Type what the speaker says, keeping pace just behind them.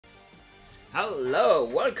Hello,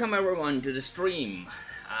 welcome everyone to the stream.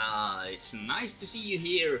 It's nice to see you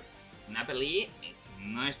here, Napoli. It's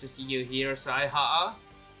nice to see you here, Saiha.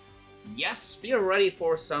 Yes, we are ready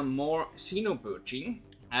for some more Xenopurging.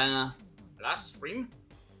 Last stream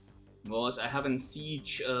was I have a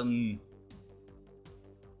siege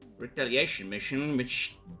retaliation mission,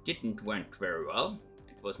 which didn't went very well.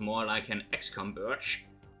 It was more like an XCOM purge,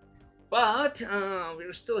 but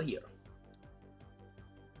we're still here.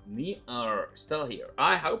 We are still here.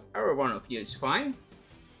 I hope every one of you is fine.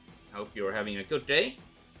 I hope you're having a good day.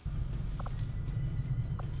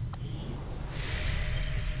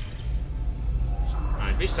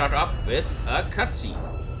 And we start up with a cutscene.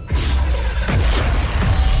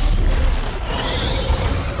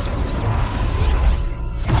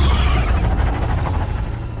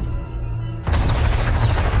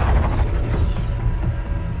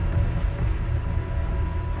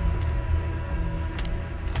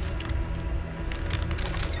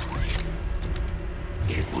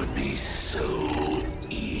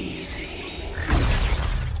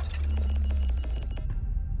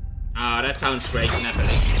 That sounds great,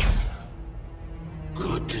 Napoli.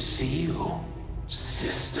 Good to see you,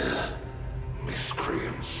 sister.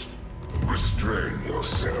 Miscreants, restrain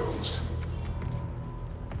yourselves,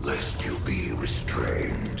 lest you be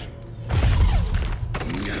restrained.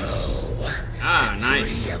 No.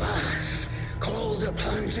 Nice. Three of us, called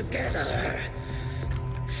upon together.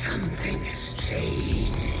 Something has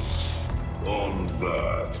changed. On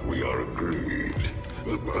that, we are agreed.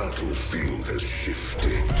 The battlefield has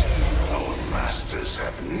shifted. Our masters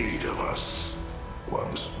have need of us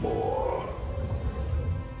once more.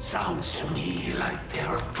 Sounds to me like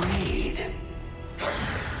they're afraid.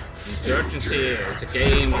 Insurgency is a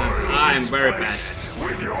game I'm very bad at.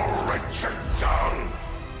 With your wretched tongue.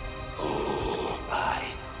 Oh, I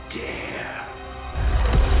dare.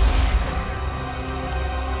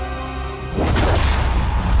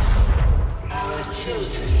 Our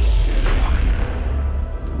children.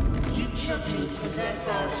 Each of you possess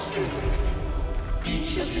our strength.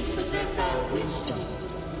 Each of you possess our wisdom.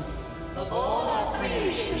 Of all our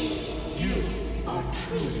creations, you are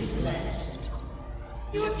truly blessed.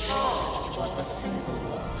 Your charge was a simple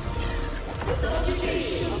one. The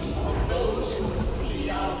subjugation of those who can see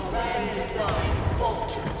our grand design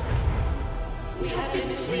falter. We have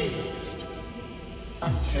been pleased.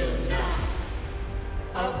 Until now.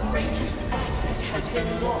 Our greatest asset has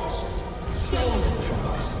been lost, stolen from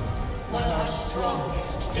us, while our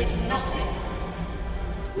strongest did nothing.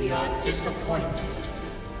 We are disappointed.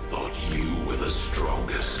 Thought you were the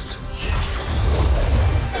strongest.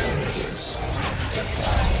 Arrogance,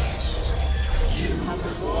 defiance. You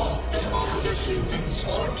have walked among the humans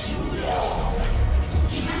for too long.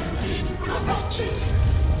 You have been corrupted.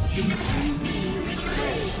 You can be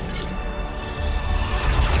reclaimed.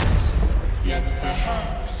 Yet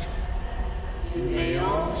perhaps you may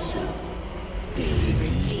also be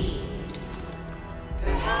redeemed.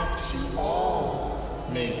 Perhaps you all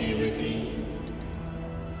may be redeemed.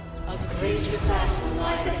 A greater battle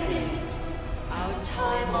lies ahead. Our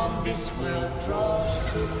time on this world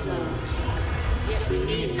draws to a close. Yet we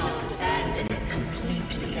need not abandon it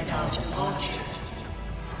completely at our departure.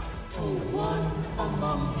 For one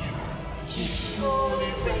among you is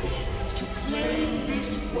surely ready to claim this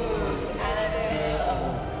world as their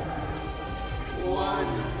own.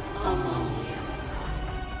 One among you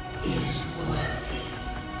is worthy.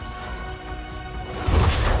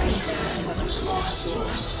 Return what was lost to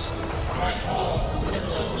us. Grant all that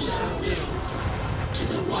those our will. To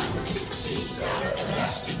the one that succeeds our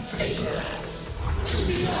everlasting favor. To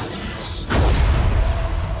the others.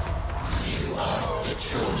 You are the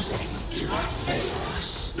chosen. Do not fail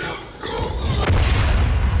us. Now go.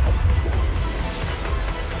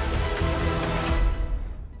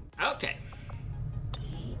 Okay.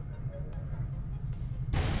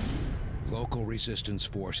 Local resistance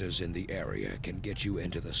forces in the area can get you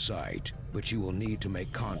into the site, but you will need to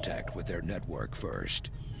make contact with their network first.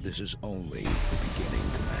 This is only the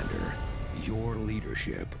beginning, Commander. Your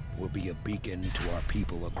leadership will be a beacon to our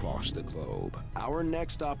people across the globe. Our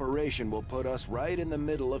next operation will put us right in the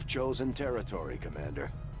middle of chosen territory,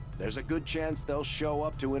 Commander. There's a good chance they'll show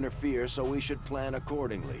up to interfere, so we should plan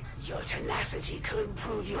accordingly. Your tenacity could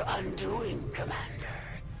prove your undoing, Commander.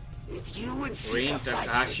 If you would Green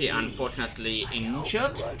Takashi unfortunately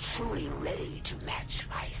injured. you are truly ready to match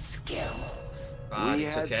my skills. But We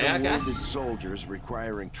it's had okay, I some guess. wounded soldiers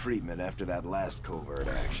requiring treatment after that last covert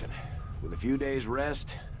action. With a few days rest,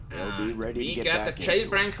 they'll be ready We to get get back the into it.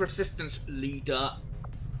 jailbreak resistance leader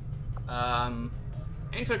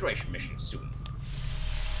infiltration mission soon.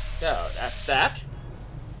 So that's that.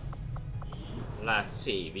 Let's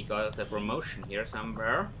see, we got a promotion here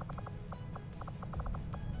somewhere.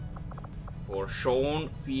 For Sean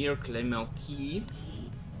Fear Clement Keith.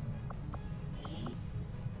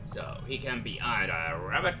 So he can be either a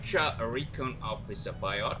Ravager, a Recon Officer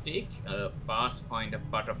Biotic, a Pathfinder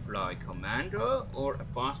Butterfly Commander, or a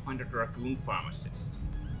Pathfinder Dragoon Pharmacist.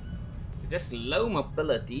 With this low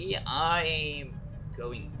mobility, I'm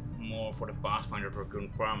going more for the Pathfinder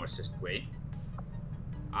Dragoon Pharmacist way.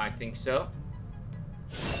 I think so.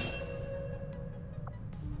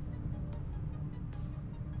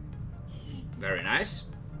 Very nice.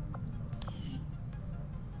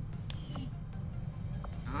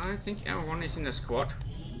 I think everyone is in a squad.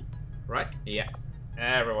 Right? Yeah.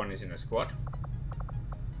 Everyone is in a squad.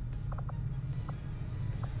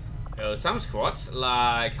 Some squads,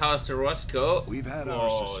 like House to Roscoe, We've had was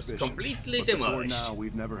our suspicions, completely but demolished. before now,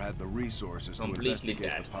 we've never had the resources to Completely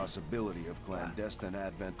investigate dead. the possibility of clandestine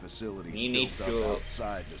advent facilities We need built to up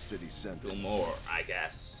outside the city center. Do more, I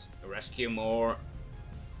guess. Rescue more.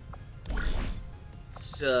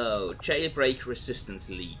 So, jailbreak resistance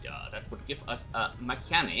leader. That would give us a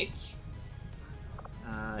mechanic.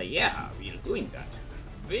 Yeah, we're doing that.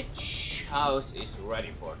 Which house is ready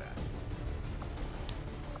for that?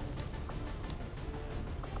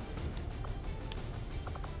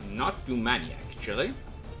 Not too many, actually.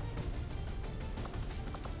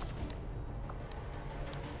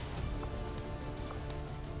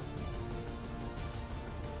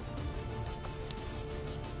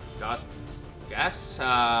 Just guess,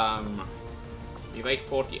 we wait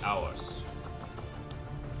 40 hours.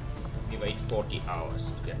 We wait 40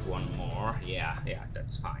 hours to get one more. Yeah,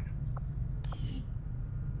 that's fine.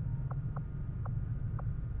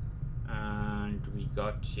 And we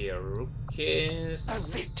got here rookies. A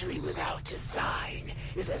victory without design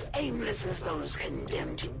is as aimless as those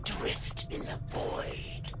condemned to drift in the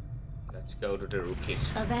void. Let's go to the rookies.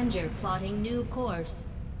 Avenger plotting new course.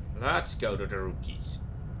 Let's go to the rookies.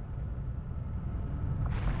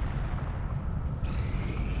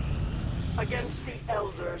 Against the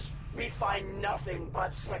Elders, we find nothing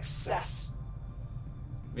but success.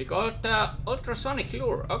 We got ultrasonic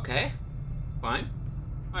lure. Okay, fine,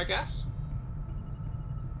 I guess.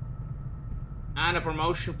 And a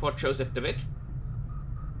promotion for Joseph DeWitt.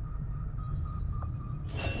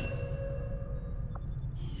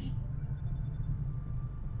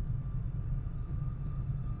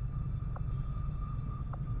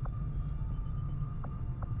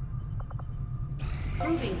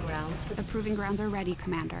 Proving grounds for The proving grounds are ready,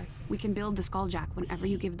 Commander. We can build the Skulljack whenever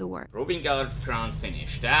you give the word. Proving ground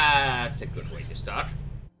finished. That's a good way to start.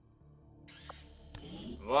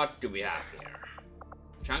 What do we have here?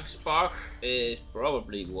 Chunk Spark is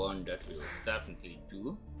probably one that we'll definitely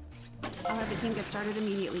do. I'll have the team get started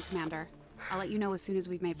immediately, Commander. I'll let you know as soon as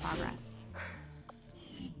we've made progress.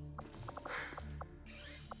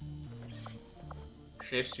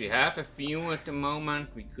 Shifts, we have a few at the moment.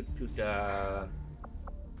 We could do the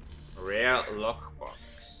rare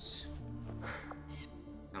lockbox.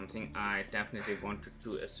 Something I definitely want to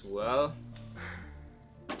do as well.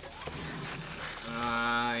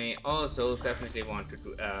 I also definitely want to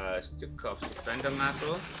do Stukovs Defender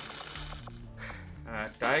Metal,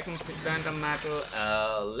 Diagon's Defender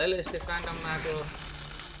Metal, Lily's Defender Metal,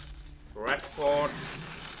 Redford,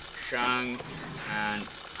 Shang, and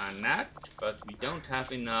Annette, but we don't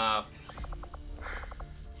have enough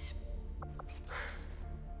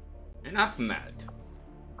meld.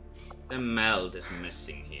 The meld is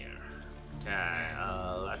missing here. Okay,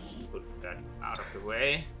 let's put that out of the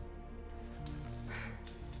way.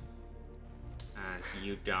 And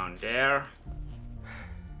you down there.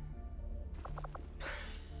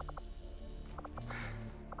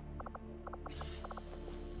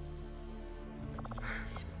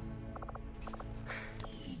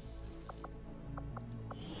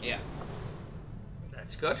 Yeah,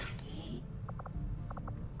 that's good.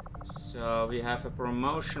 So we have a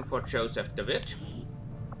promotion for Joseph DeWitt.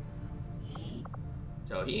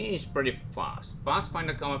 So he is pretty fast.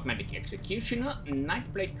 Pathfinder Combat Medic Executioner,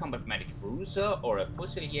 Nightblade Combat Medic Bruiser, or a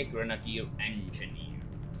Fusilier Grenadier Engineer.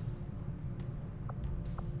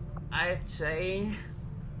 I'd say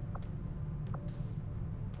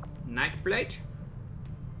Nightblade?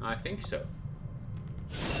 I think so.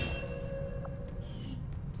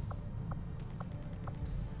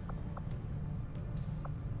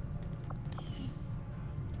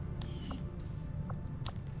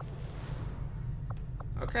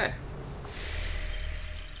 Okay.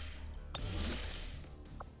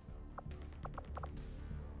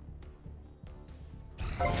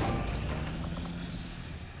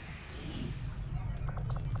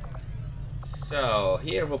 So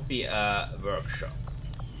here will be a workshop.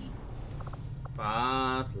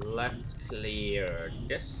 But let's clear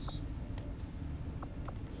this.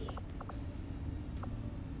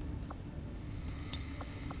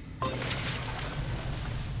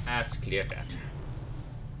 Let's clear that.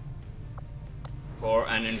 For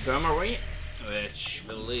an infirmary, which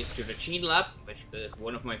will lead to the gene lab, which is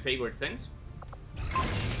one of my favorite things.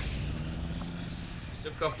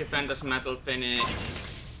 Stukovs Defenders metal finish.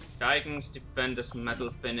 Titan's Defenders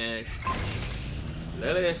metal finish.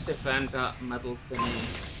 Lily's Defender metal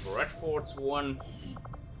finish. Redford's one.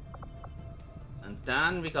 And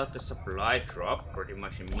then we got the supply drop pretty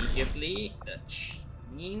much immediately. That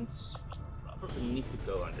means we probably need to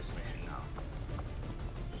go on this mission now.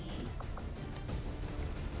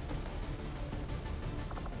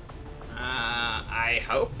 I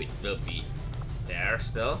hope it will be there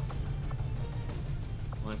still.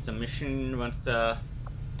 Once the mission, once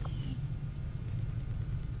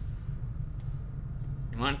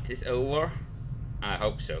is over, I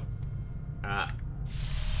hope so.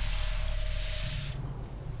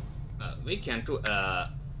 We can do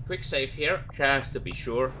a quick save here, just to be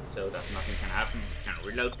sure, so that nothing can happen. We can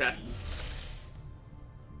reload that.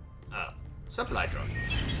 Supply drop.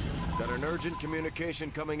 Got an urgent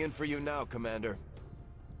communication coming in for you now, Commander.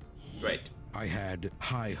 Great. I had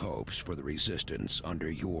high hopes for the Resistance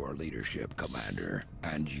under your leadership, Commander,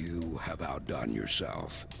 and you have outdone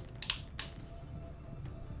yourself.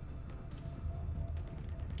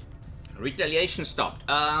 Retaliation stopped.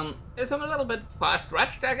 It's a little bit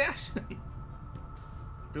far-stretched, I guess.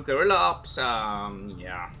 2 guerrilla ops,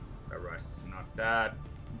 yeah, the rest's not that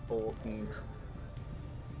important.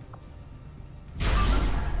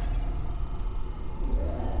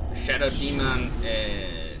 The Shadow Demon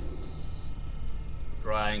is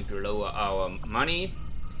trying to lower our money.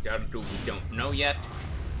 The other 2 we don't know yet.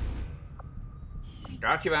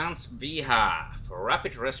 Dark events we have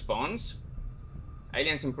rapid response.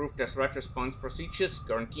 Aliens improved their threat response procedures,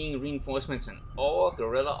 guaranteeing reinforcements in all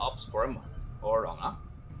guerrilla ops for a month or longer.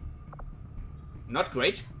 Not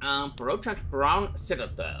great. Project Brown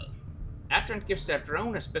Citadel. Advent gives their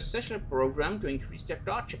drone a special program to increase their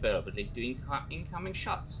dodge ability to incoming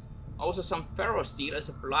shots. Also, some ferrosteel is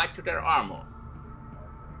applied to their armor.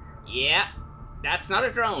 Yeah, that's not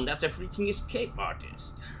a drone, that's a freaking escape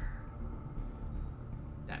artist.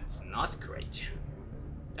 That's not great.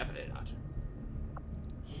 Definitely not.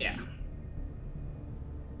 Yeah.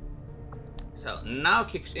 So now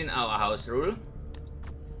kicks in our house rule.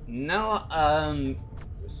 No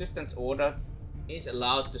resistance order is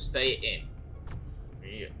allowed to stay in.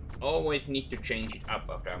 We always need to change it up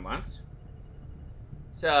after a month.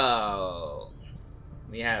 So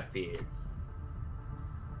we have here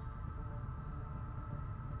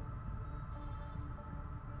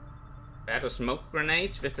battle smoke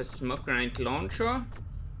grenades with a smoke grenade launcher,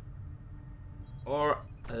 or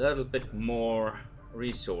a little bit more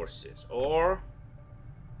resources, or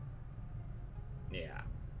yeah,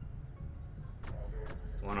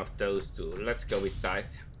 one of those 2. Let's go with Tithe.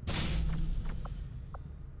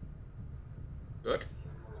 Good.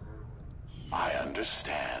 I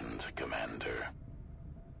understand, Commander.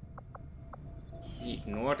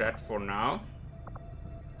 Ignore that for now.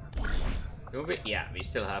 Do we? Yeah, we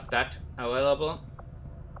still have that available.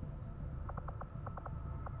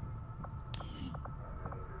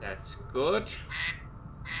 That's good.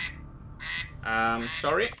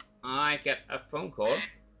 Sorry, I get a phone call.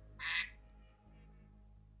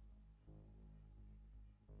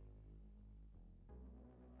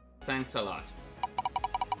 Thanks a lot.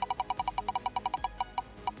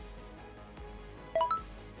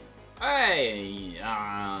 Hey,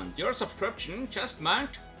 your subscription just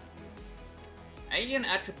marked. Alien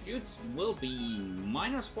attributes will be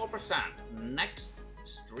 -4% next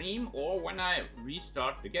stream or when I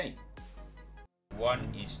restart the game.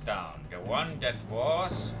 One is down. The one that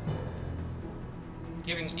was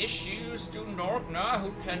giving issues to Norgna,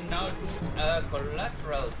 who can now do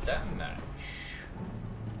collateral damage.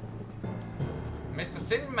 Mr.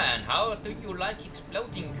 Thinman, how do you like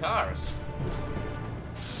exploding cars?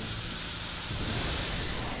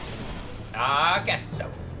 I guess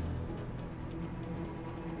so.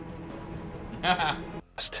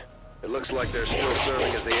 It looks like they're still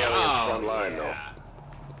serving as the aliens' front line, though.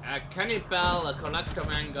 A cannibal, a collector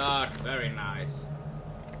vanguard, very nice.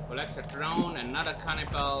 Collector drone, another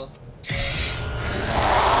cannibal.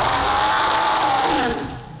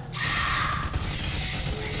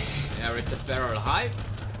 There is the feral hive.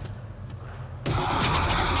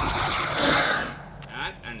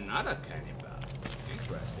 And another cannibal.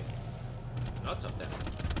 Interesting. Lots of them.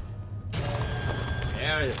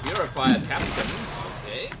 There is a purifier captain.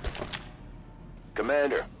 Okay.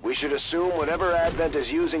 Commander, we should assume whatever Advent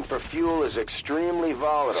is using for fuel is extremely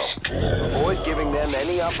volatile. Avoid giving them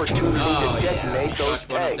any opportunity to detonate those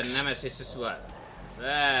got one of the tanks. nemesis as well.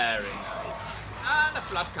 Very nice. And a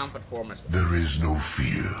flat combat form as well. There is no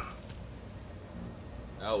fear.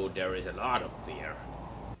 Oh, there is a lot of fear.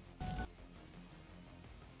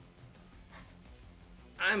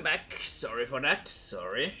 I'm back. Sorry for that.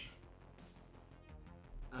 Sorry.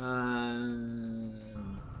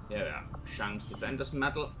 Yeah, Shank's Defender's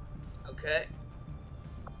Medal. Okay.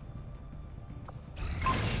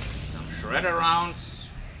 Some Shredder rounds.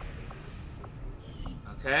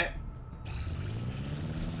 Okay.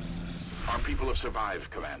 Our people have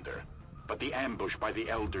survived, Commander. But the ambush by the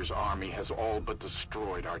Elder's army has all but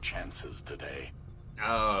destroyed our chances today.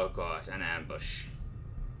 Oh god, an ambush.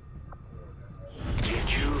 Did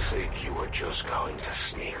you think you were just going to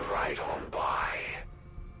sneak right on by?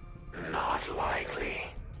 Not likely.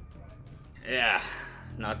 Yeah,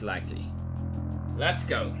 not likely. Let's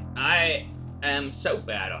go. I am so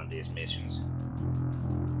bad on these missions.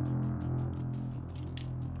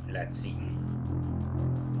 Let's see.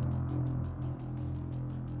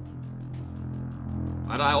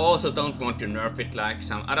 But I also don't want to nerf it like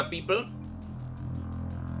some other people.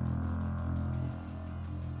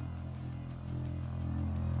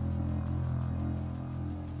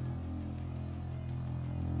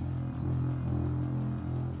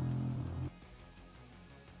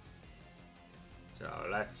 So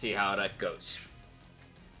let's see how that goes.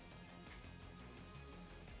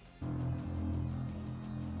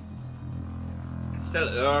 It's still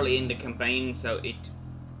early in the campaign, so it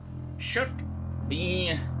should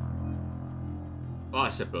be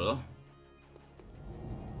possible.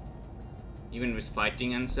 Even with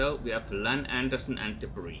fighting and so, we have Len Anderson and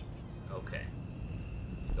Debris. Okay.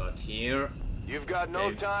 Got here. You've got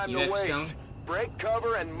no time to Evac waste. zone. Break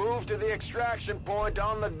cover and move to the extraction point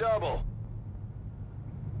on the double.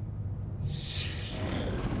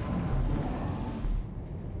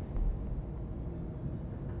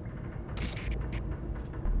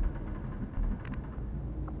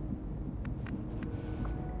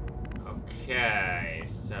 Okay,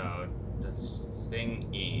 so the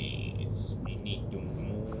thing is, we need to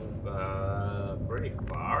move pretty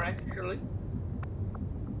far actually.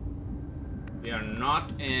 We are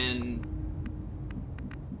not in.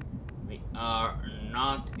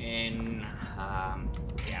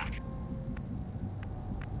 Yeah.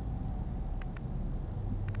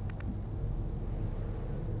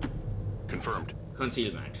 Confirmed.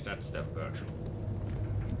 Concealment, that's the word.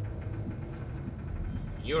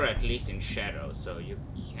 You're at least in shadow, so you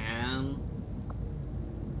can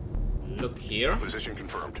look here. Position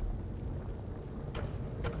confirmed.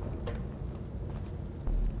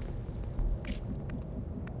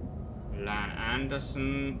 Lan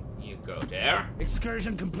Anderson, you go there.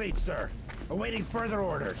 Excursion complete, sir. Awaiting further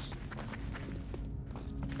orders.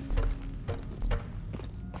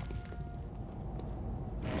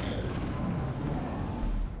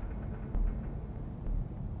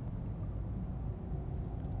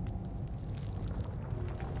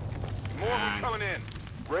 Coming in.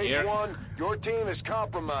 Race Here. 1, your team is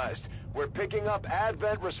compromised. We're picking up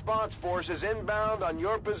Advent response forces inbound on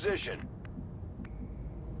your position.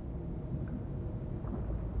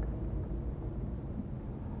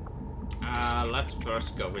 Let's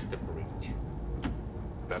first go with the breach.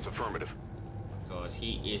 That's affirmative. Because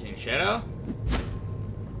he is in shadow.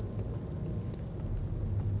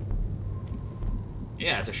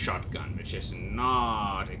 Yeah, it's a shotgun, which is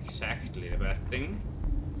not exactly the best thing.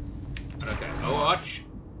 Okay, Overwatch.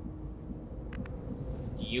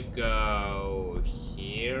 You go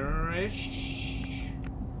here-ish. Here.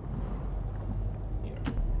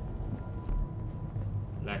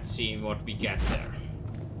 Let's see what we get there.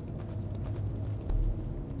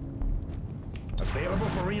 Available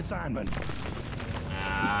for reassignment.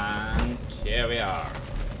 And here we are.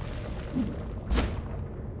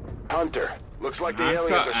 Hunter, looks like the Hunter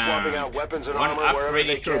aliens are swapping and out weapons and one armor wherever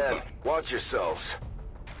they upgraded trooper. can. Watch yourselves.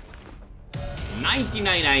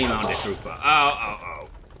 99 aim on the trooper. Oh.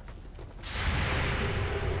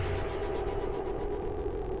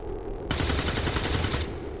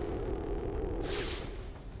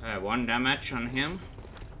 One damage on him.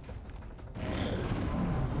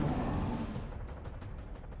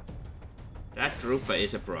 That trooper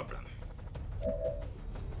is a problem.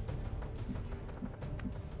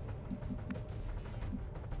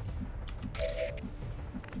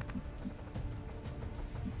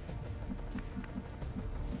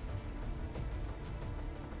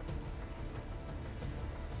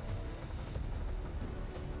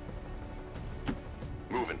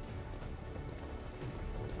 Moving.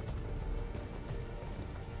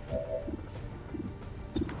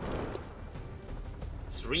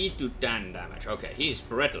 3 to 10 damage. Okay, he is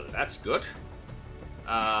brittle. That's good.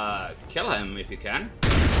 Kill him if you can.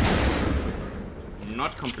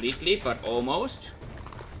 Not completely, but almost.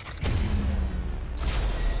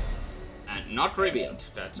 And not revealed.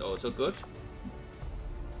 That's also good.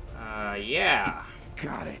 Yeah.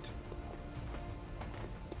 Got it.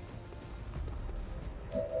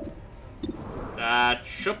 That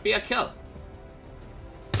should be a kill.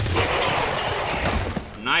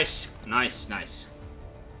 Nice, nice, nice.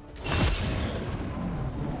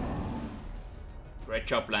 Great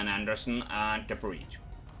job, Len Anderson and the Breed.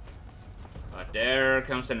 But there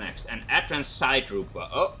comes the next. An advanced side trooper.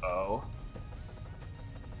 Uh-oh.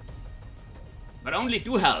 But only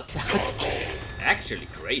 2 health. Actually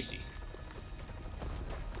crazy.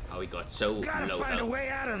 How he got so low health. Gotta find a way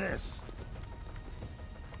out of this.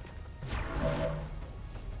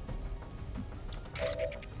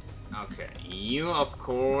 Okay, you of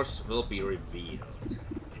course will be revealed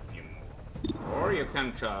if you move. Or you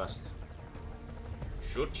can just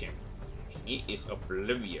shoot him. He is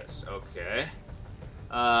oblivious, okay.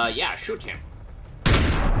 Yeah, shoot him.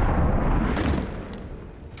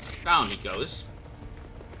 Down he goes.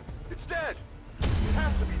 It's dead. It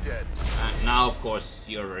has to be dead. And now of course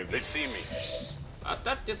you're revealed. They've seen me. But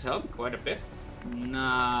that did help quite a bit.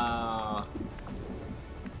 No.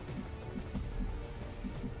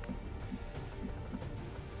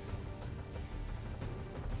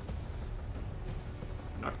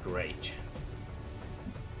 Not great.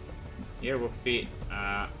 Here would be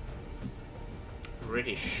a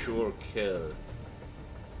pretty sure kill.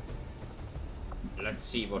 Let's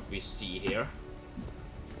see what we see here.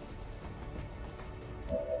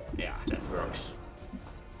 Yeah, that works.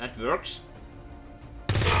 That works.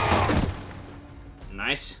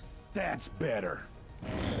 Nice. That's better.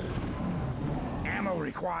 Ammo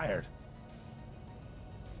required.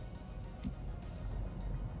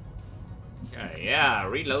 Okay, yeah,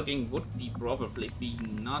 reloading would be probably be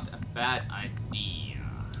not a bad idea.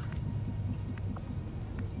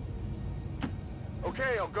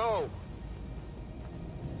 Okay, I'll go.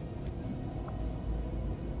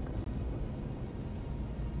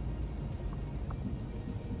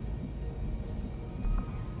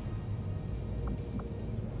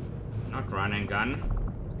 Not run and gun.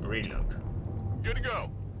 Reload. Good to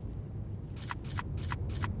go.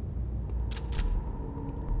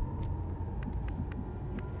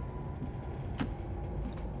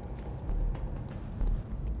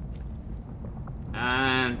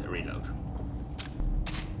 And reload.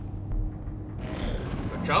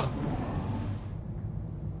 Good job.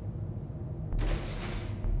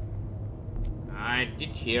 I did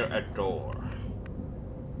hear a door.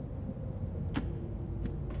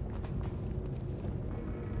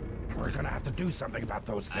 We're gonna have to do something about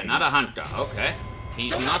those things. Another hunter, okay.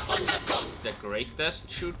 He's not the greatest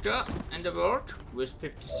shooter in the world with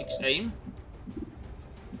 56 aim.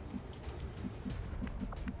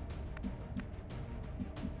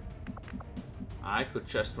 I could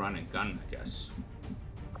just run a gun, I guess.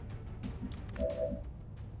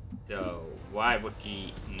 So, why would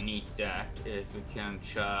he need that if we can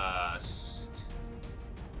just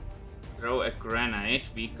throw a grenade?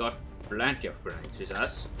 We got plenty of grenades with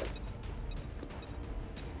us.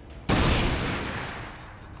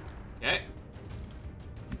 Okay.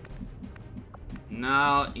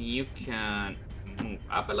 Now you can move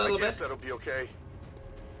up a little bit. That'll be okay.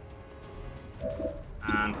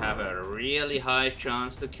 And have a really high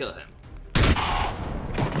chance to kill him.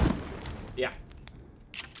 Yeah.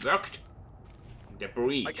 Worked. The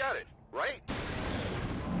breach. I got it, right?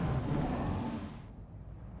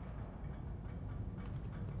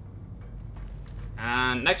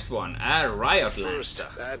 And next one, a riot First,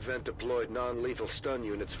 lancer. Advent deployed non-lethal stun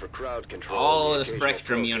units for crowd control. All and the occasional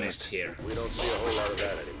Spectrum protest. units here. We don't see a whole lot of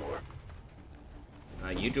that anymore.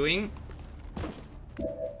 Are you doing?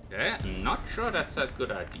 Okay, I'm not sure that's a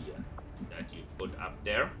good idea that you put up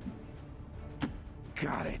there.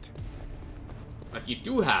 Got it. But you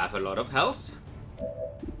do have a lot of health.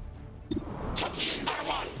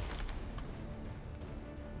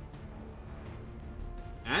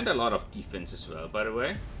 And a lot of defense as well, by the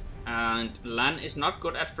way. And Lan is not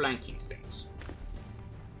good at flanking things.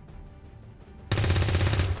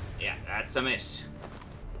 Yeah, that's a miss.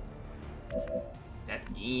 That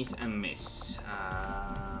is a miss.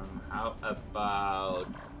 How about...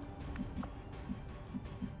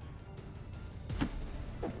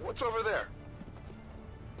 What's over there?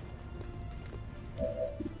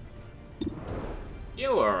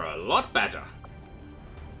 You are a lot better.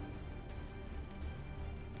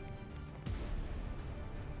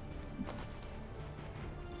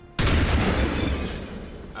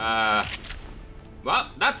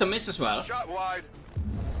 Well, that That's a miss as well. Shot wide.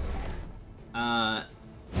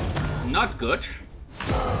 Not good.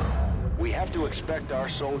 We have to expect our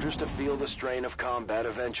soldiers to feel the strain of combat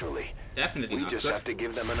eventually. Definitely We not just good. have to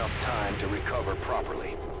give them enough time to recover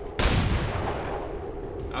properly.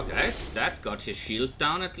 Okay, that got his shield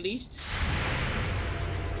down at least.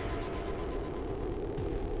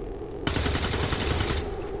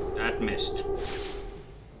 That missed.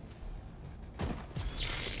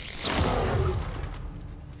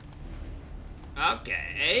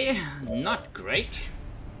 Okay, not great.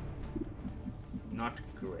 Not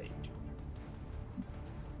great.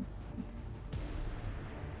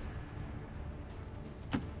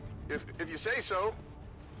 If you say so.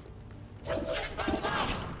 I'm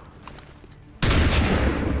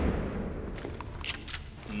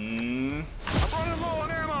running low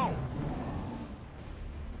on ammo.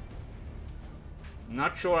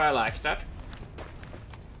 Not sure I like that.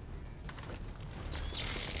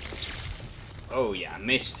 Oh yeah,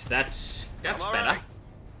 missed. That's better. Right.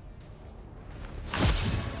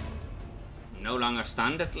 No longer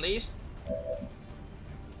stunned at least.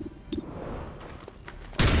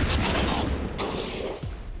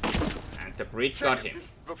 And the breach got him.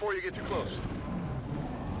 Before you get too close.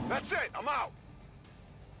 That's it. I'm out.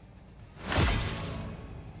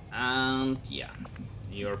 And yeah,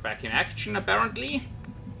 you're back in action apparently.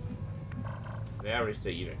 Where is the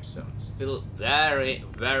evac zone? Still very,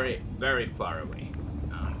 very, very far away.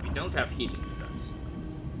 And we don't have healing with us.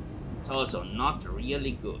 It's also not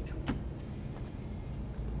really good.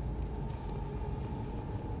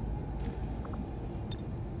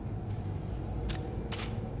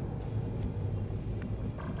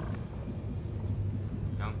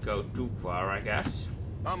 Don't go too far, I guess.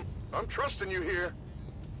 I'm trusting you here.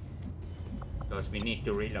 Because we need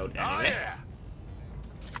to reload anyway. Oh yeah.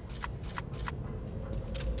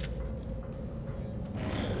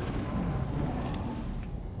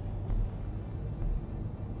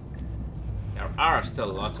 There are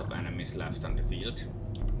still lots of enemies left on the field.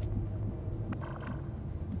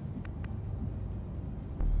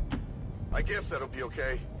 I guess that'll be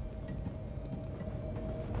okay.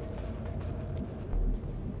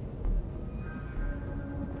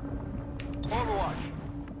 Overwatch.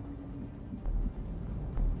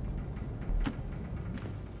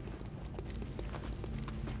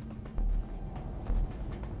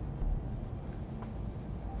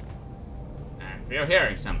 And we're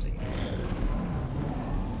hearing something.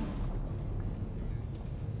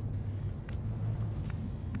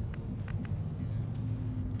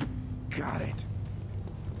 Got it.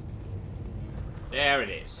 There it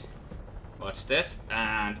is. What's this?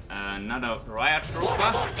 And another riot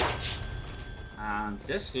trooper. And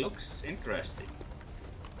this looks interesting.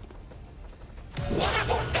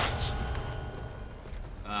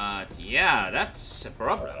 Yeah, that's a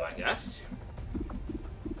problem, I guess.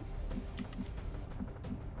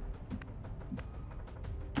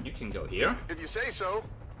 You can go here. If you say so.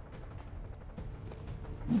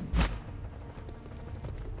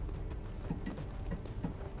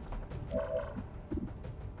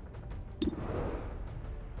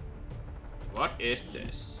 What is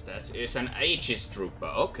this? That is an Aegis trooper,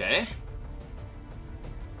 okay.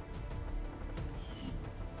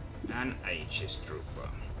 An Aegis trooper.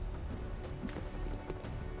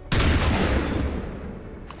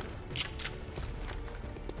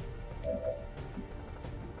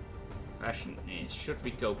 Question is, should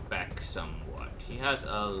we go back somewhat? He has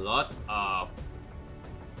a lot of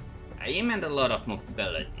aim and a lot of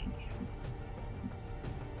mobility.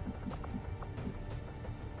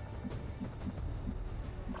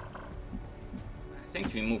 I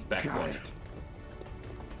think we move backward.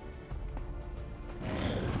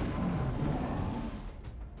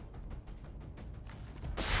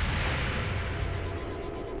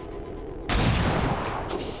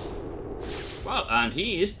 Well, and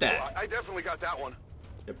he is dead. I definitely got that one.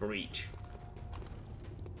 The breach.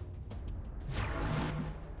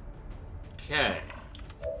 Okay.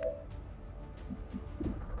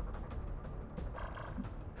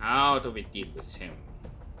 How do we deal with him?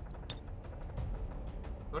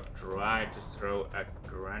 Could try to throw a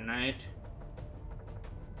grenade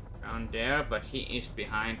down there, but he is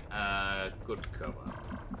behind a good cover.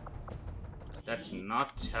 That's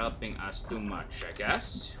not helping us too much, I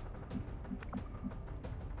guess.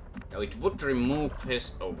 Though it would remove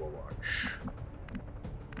his overwatch.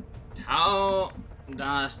 How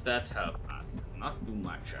does that help us? Not too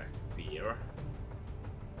much, I fear.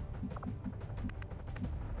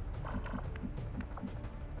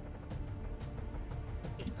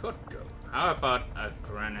 It could go. How about a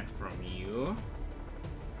grenade from you?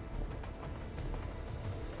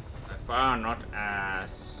 I far not as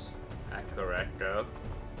accurate though.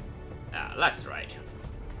 Yeah, let's try it.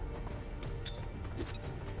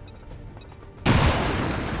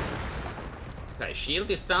 Okay,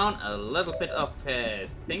 shield is down, a little bit of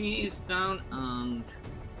thingy is down, and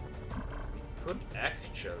we could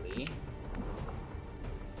actually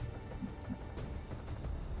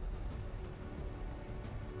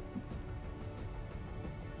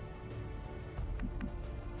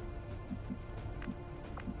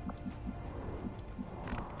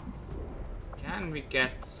can we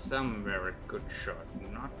get somewhere a good shot?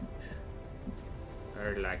 Not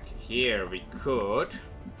very likely. Here we could.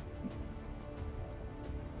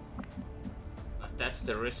 But that's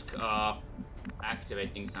the risk of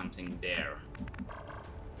activating something there.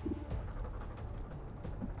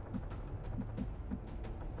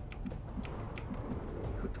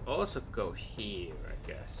 Could also go here, I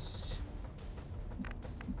guess.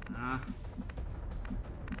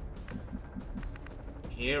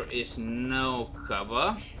 Here is no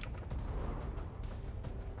cover.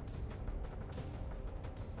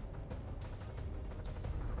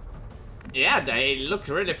 Yeah, they look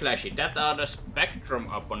really flashy. That are the Spectrum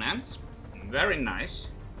opponents. Very nice.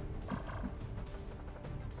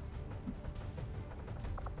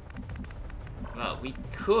 Well, we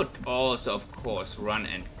could also, of course, run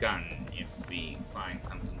and gun if we find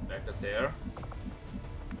something better there.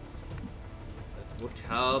 That would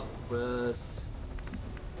help with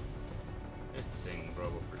this thing,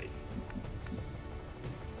 probably.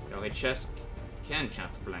 No, it just can't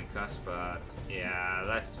just flank us, but yeah,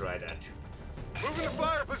 let's try that. Moving to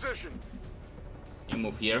fire position. You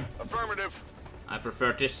move here. Affirmative. I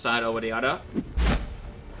prefer this side over the other.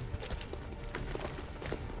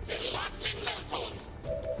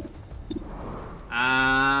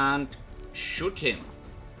 And shoot him.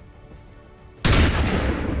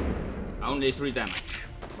 Only 3 damage.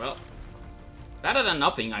 Well, better than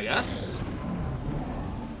nothing, I guess.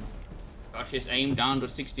 Got his aim down to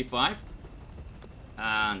 65.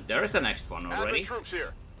 And there is the next one already. Troops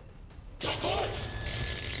here.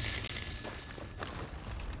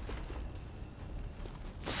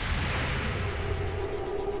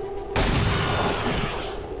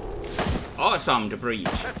 Awesome, the breach.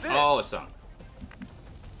 Awesome.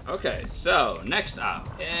 Okay, so next up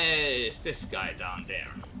is this guy down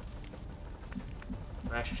there.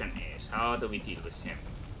 Question is, how do we deal with him?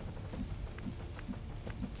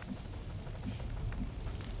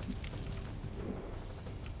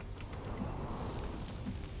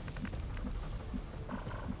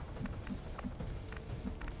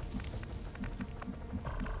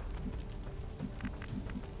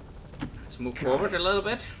 Let's move forward a little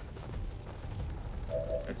bit.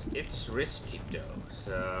 It's risky though,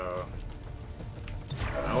 so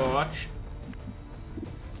Overwatch.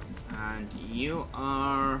 And you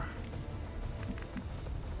are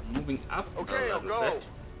moving up a little bit.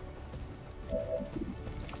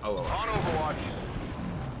 Overwatch. On Overwatch.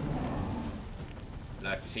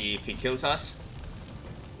 Let's see if he kills us.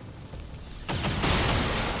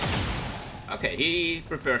 Okay, he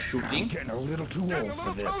prefers shooting. I'm getting a little too old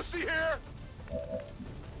for this. Here.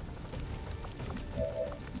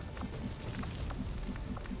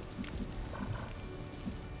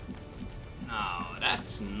 No,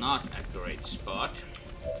 that's not a great spot.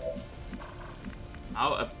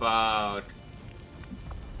 How about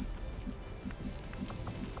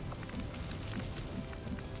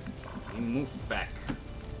we move back?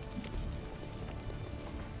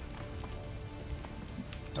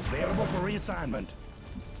 Available for reassignment.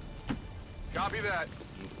 Copy that.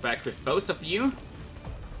 Move back with both of you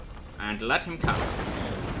and let him come.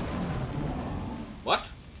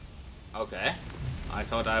 What? Okay. I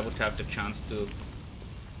thought I would have the chance to.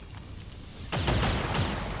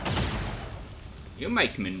 You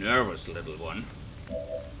make me nervous, little one.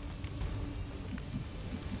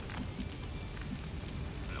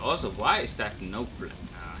 And also, why is that no flip?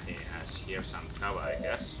 He has here some cover, I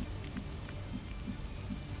guess.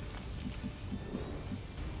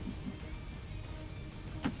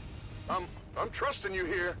 I'm trusting you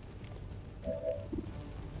here.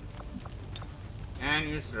 Can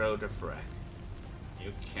you throw the frag?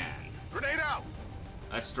 You can. Grenade out.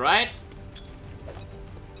 Let's try it.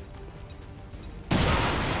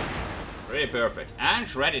 Really perfect. And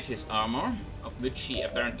shredded his armor, of which he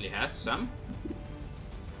apparently has some.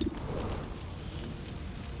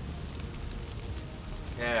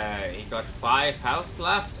 Okay, he got 5 health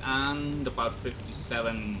left and about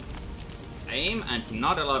 57 aim and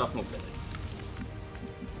not a lot of mobility.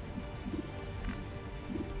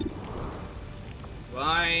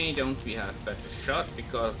 Why don't we have better shot?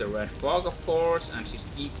 Because the red fog, of course, and his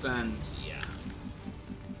defense, yeah.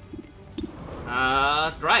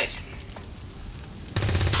 Right.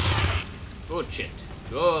 Good shit.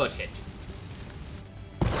 Good hit.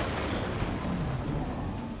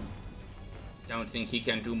 Don't think he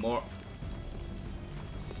can do more.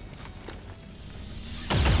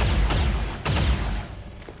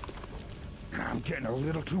 I'm getting a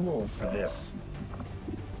little too old for this.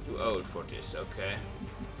 Too old for this, okay.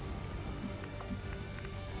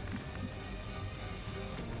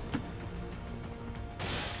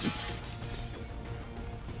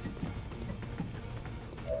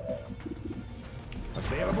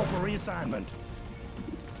 Available for reassignment.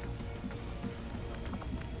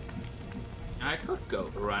 I could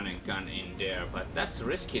go run and gun in there, but that's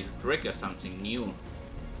risky to trigger something new.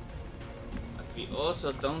 But we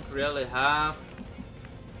also don't really have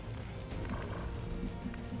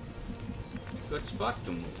a good spot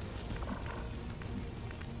to move.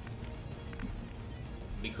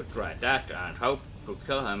 We could try that and hope to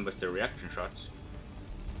kill him with the reaction shots.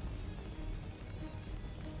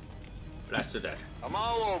 Let's do that. I'm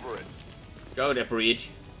all over it. Go there, Breed.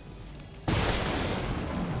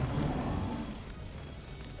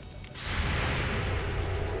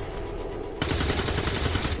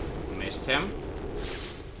 Missed him.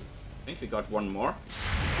 I think we got one more.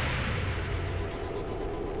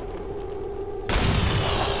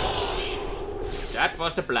 That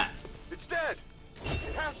was the plan. It's dead.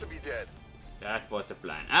 It has to be dead. That was the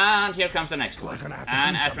plan. And here comes the next one.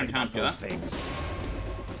 An Advent Hunter.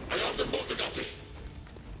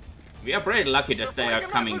 We are pretty lucky that they are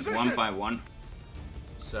coming one by one.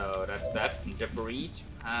 So that's that. The Breed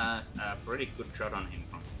has a pretty good shot on him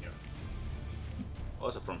from here.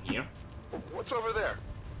 Also from here. What's over there?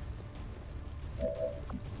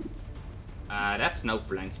 That's no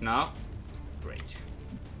flank now. Great.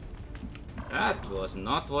 That was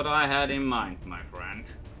not what I had in mind, my friend.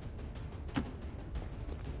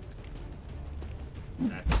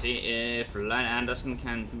 Let's see if Line Anderson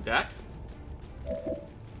can do that.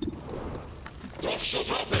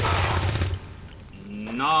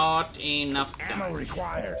 Not enough damage. Ammo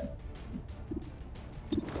required.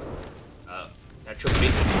 That should be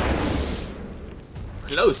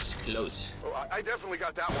close, close. Oh, I definitely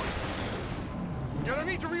got that one. Gonna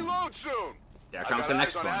need to reload soon. There comes the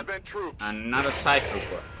next one. Troops. Another side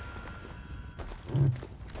trooper.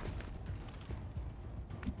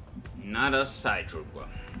 Another side trooper.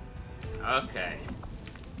 Okay.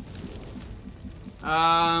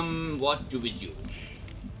 What do we do?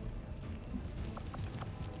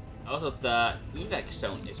 Also, the evac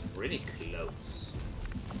zone is pretty close.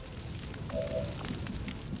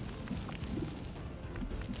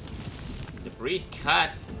 The Breed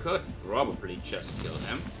cat could probably just kill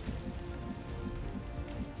him.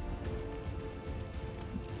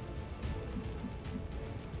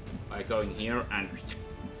 By going here and...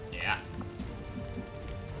 yeah.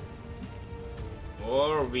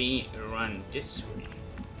 Or we run this way.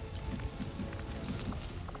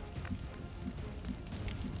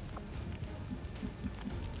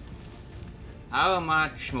 How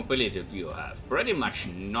much mobility do you have? Pretty much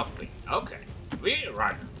nothing. Okay, we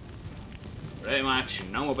run. Pretty much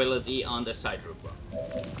no mobility on the side trooper.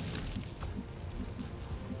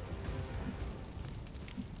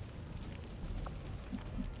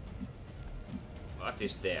 What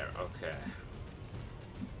is there? Okay.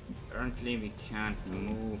 Currently we can't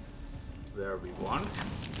move where we want.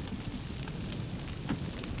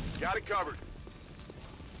 Got it covered.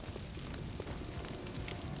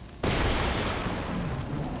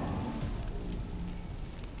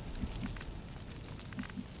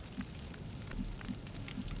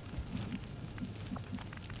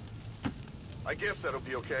 I guess that'll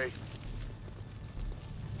be okay.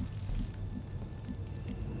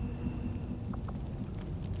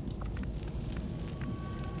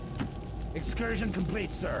 Excursion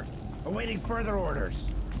complete, sir. Awaiting further orders.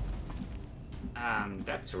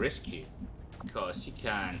 That's risky. Because he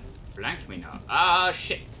can flank me now. Ah,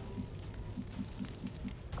 shit.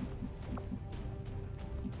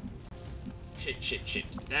 Shit.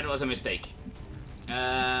 That was a mistake.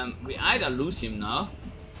 We either lose him now.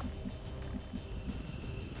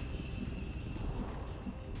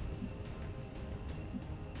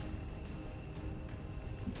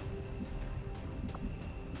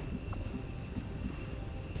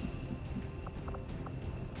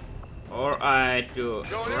 Or I do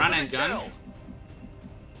run and gun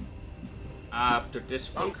up to this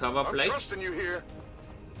full cover plate. I'm trusting you here.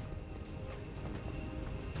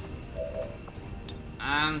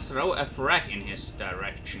 And throw a frag in his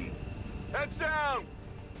direction. Heads down.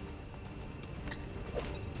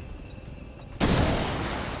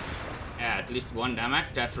 Yeah, at least one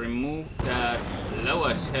damage that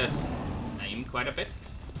lowers his aim quite a bit.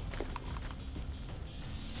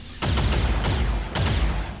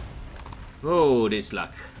 Oh, this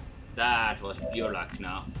luck. That was pure luck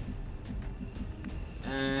now.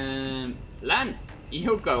 Lan,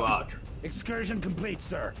 you go out. Excursion complete,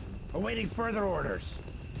 sir. Awaiting further orders.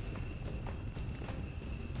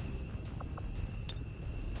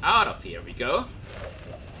 Out of here we go.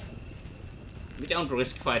 We don't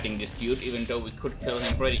risk fighting this dude, even though we could kill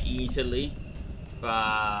him pretty easily.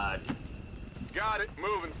 But Got it,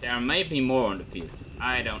 moving. there may be more on the field.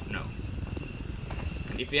 I don't know.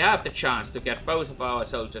 And if you have the chance to get both of our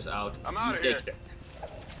soldiers out, I'm out of take here. that.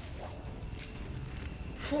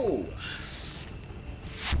 Phew.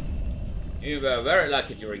 You were very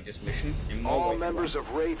lucky during this mission. In more All ways than members one.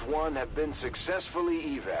 of Wraith 1 have been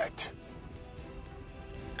successfully evac'd.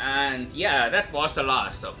 And yeah, that was the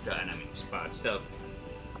last of the enemies, but still.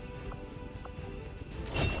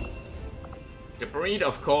 The breed,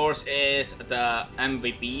 of course, is the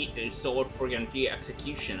MVP, the Sword Brigadier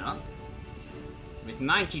Executioner, with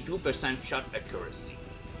 92% shot accuracy,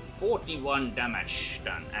 41 damage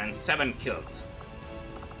done, and 7 kills.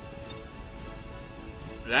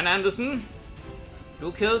 Len Anderson,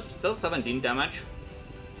 2 kills, still 17 damage,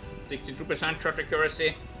 62% shot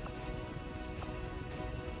accuracy.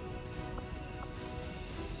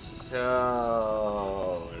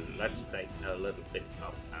 So let's take a little bit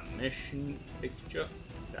of a mission picture.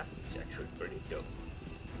 That's actually pretty dope.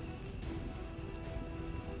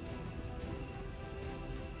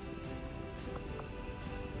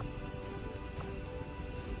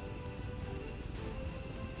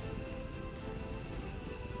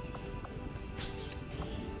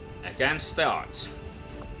 Against the odds.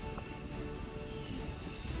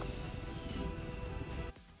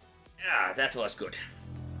 Yeah, that was good.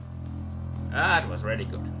 That was really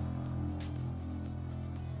good.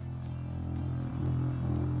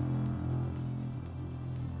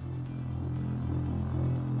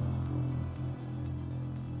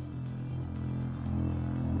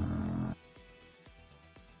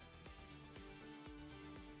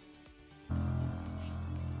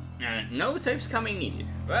 And no saves coming needed.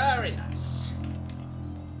 Very nice.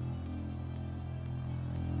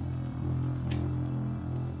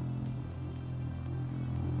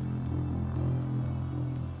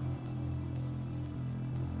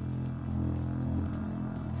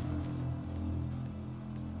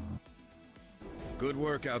 Good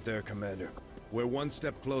work out there, Commander. We're one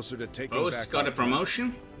step closer to taking Both back got our a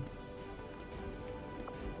promotion.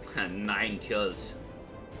 9 kills.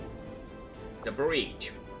 The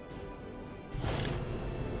breach.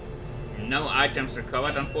 No items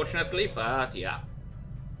recovered, unfortunately, but yeah.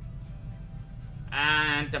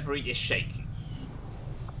 And the breach is shaking.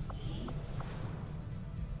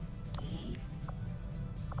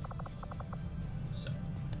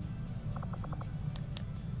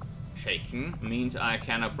 Shaking means I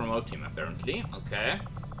cannot promote him, apparently. Okay.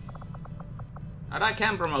 And I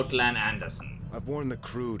can promote Len Anderson. I've warned the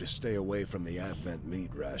crew to stay away from the Advent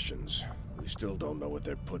meat rations. We still don't know what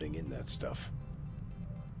they're putting in that stuff.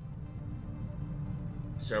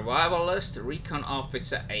 Survivalist, recon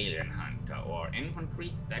officer, alien hunter, or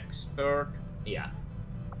infantry expert. Yeah.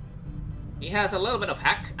 He has a little bit of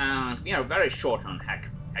hack, and we are very short on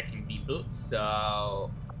hacking people. So,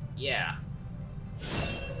 yeah.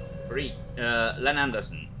 Len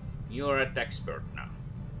Anderson, you're a tech expert now.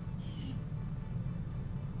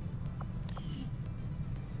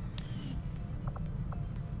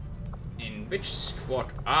 In which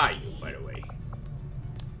squad are you, by the way?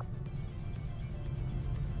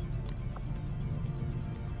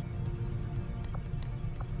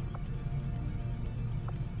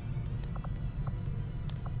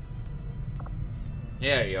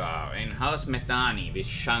 Here you are, in House Metani with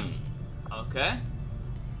Shang. Okay.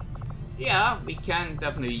 Yeah, we can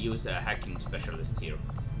definitely use a hacking specialist here.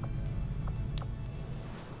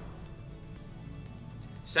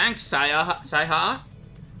 Thanks, Saiha.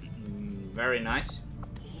 Very nice.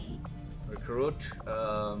 Recruit,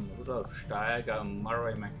 Rudolf Steiger,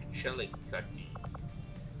 Murray McChellicuddy.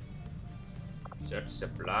 Search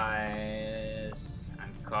supplies,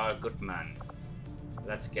 and Carl Goodman.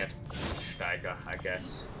 Let's get Steiger, I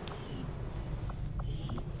guess.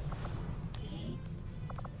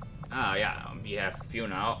 Ah, yeah, we have a few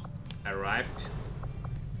now arrived.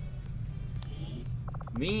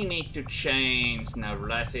 We need to change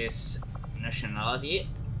Noblesse's nationality,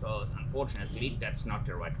 because unfortunately that's not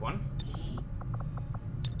the right one.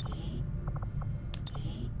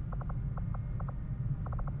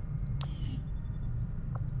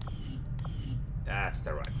 That's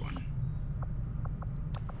the right one.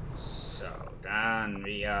 So then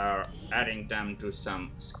we are adding them to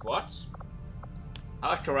some squads.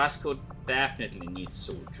 Tarasco definitely needs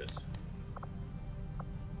soldiers.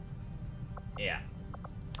 Yeah.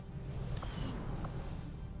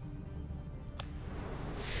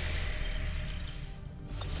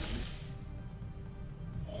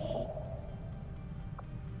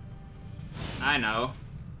 I know.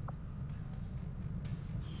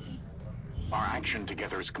 Our action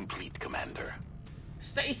together is complete, Commander.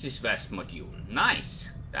 Stasis vest module. Nice.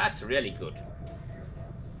 That's really good.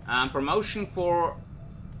 Promotion for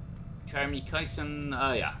Jeremy Kyson.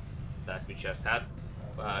 Yeah, that we just had.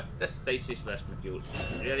 But the stasis vest module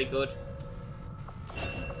is really good.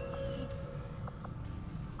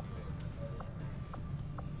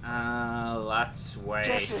 Let's wait.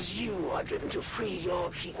 Just as you are driven to free your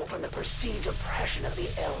people from the perceived oppression of the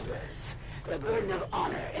Elders, the burden of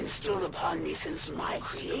honor instilled upon me since my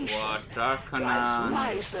creation drives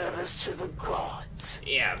my service to the gods.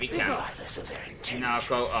 Yeah, we can regardless of their intentions. now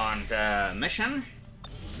go on the mission.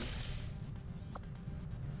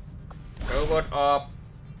 Robot up.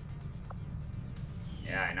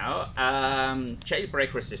 Yeah, I know.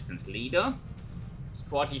 Jailbreak resistance leader.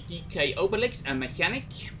 Squatty DK Obelix, a mechanic.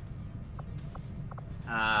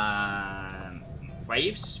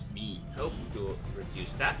 Waves, we hope to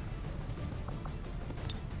reduce that.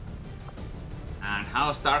 And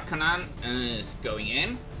House Darkanan is going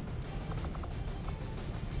in.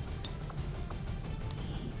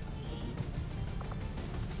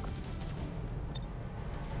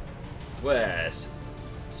 Where's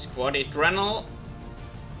Squad Adrenal,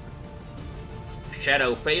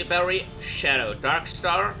 Shadow Failberry, Shadow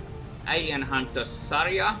Darkstar, Alien Hunter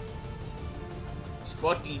Saria,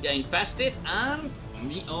 Squad Leader Infested, and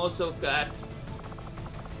we also got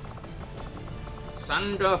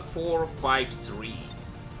Thunder 453.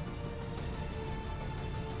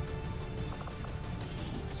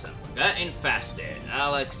 So, the Infested,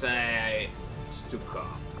 Alexei Stukov,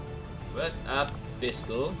 with a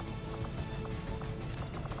pistol,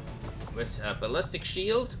 with a ballistic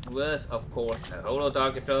shield, with of course a holo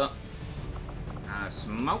targeter, a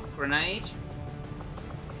smoke grenade,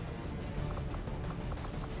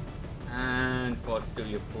 and what do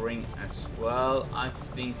you bring as well? I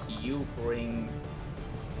think you bring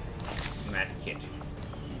medkit.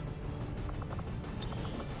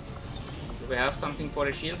 Do we have something for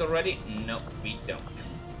the shield already? No, we don't.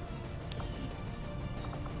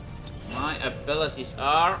 My abilities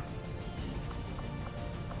are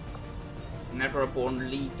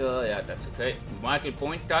Never-born leader, yeah, that's okay. Vital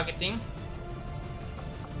point targeting,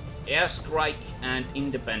 airstrike, and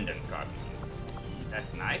independent targeting.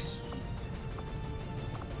 That's nice.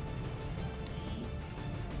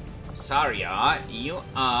 Saria, you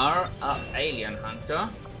are an alien hunter,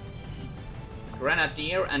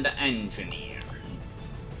 grenadier, and an engineer.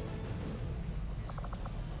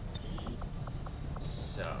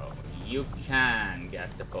 So you can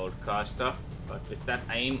get the boltcaster. But with that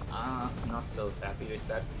aim, not so happy with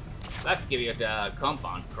that. Let's give you the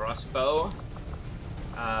compound crossbow.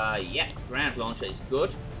 Yeah, granite launcher is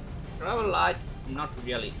good. Travel light, not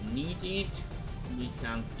really needed. We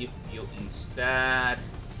can give you instead,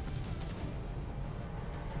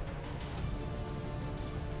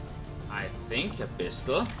 I think, a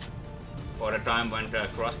pistol. For the time when the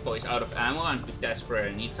crossbow is out of ammo and we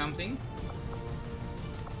desperately need something.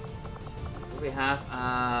 We have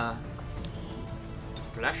a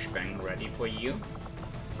flashbang ready for you.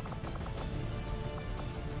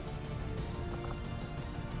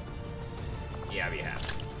 Yeah, we have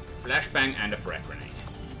flashbang and a frag grenade.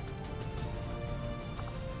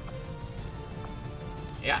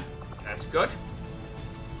 Yeah, that's good.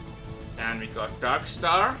 Then we got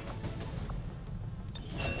Darkstar,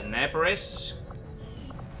 Tenebris,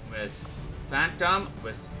 with Phantom,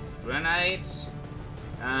 with grenades,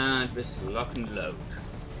 and with lock and load.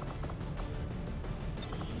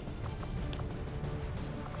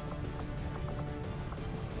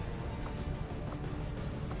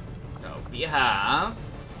 We have.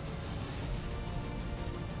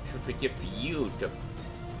 Should we give you the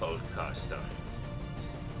boltcaster?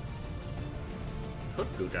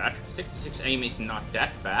 Could do that. 66 aim is not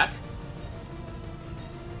that bad,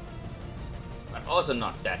 but also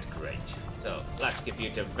not that great. So let's give you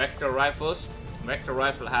the vector rifles. Vector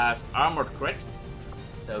rifle has armored crit,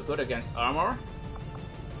 so good against armor.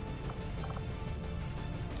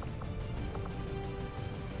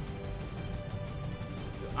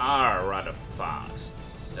 Are rather fast,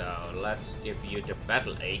 so let's give you the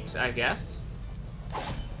battle axe, I guess.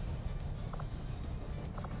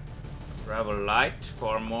 Travel light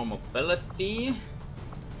for more mobility.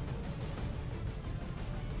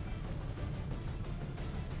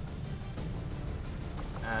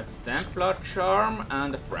 a Templar Charm,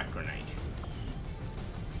 and a frag grenade.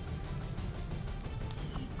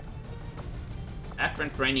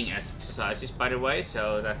 Advent training exercises, by the way,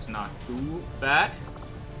 so that's not too bad.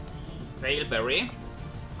 Failberry.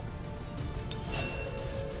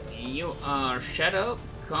 You are Shadow,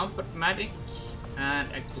 Combat Medic, and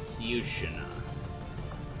Executioner.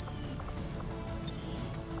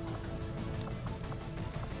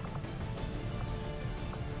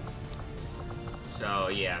 So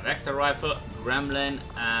yeah, Vector Rifle, Gremlin,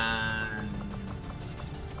 and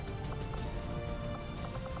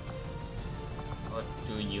what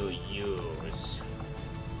do you use?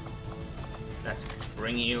 Let's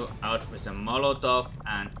bring you out with a Molotov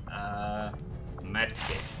and a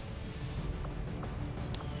medkit.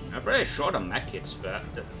 I'm pretty short on medkits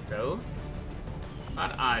though,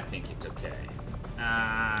 but I think it's okay.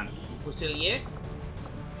 And Fusilier.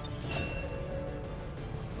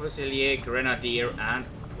 Fusilier, Grenadier, and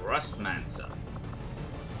Frostmancer.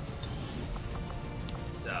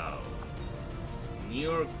 So,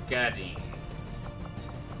 you're getting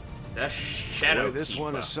the Shadow Boy, this Keeper.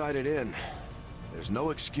 one is sighted in. There's no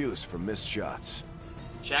excuse for missed shots.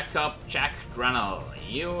 Check up, Jack Drenell.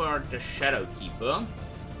 You are the Shadow Keeper.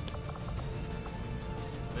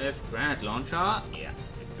 With granite launcher, yeah,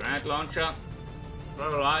 with granite launcher.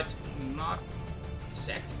 Alright, not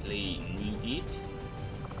exactly needed.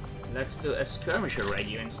 Let's do a skirmisher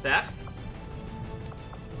radio instead.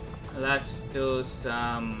 Let's do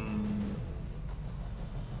some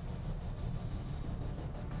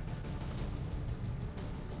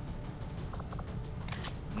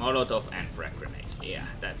Molotov and frag grenade. Yeah,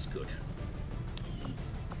 that's good.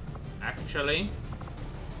 Actually,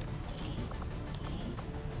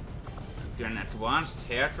 do an advanced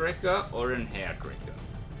hair trigger or an hair trigger.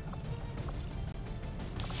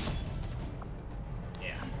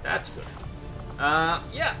 That's good.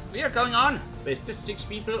 Yeah, we are going on with the 6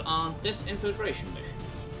 people on this infiltration mission.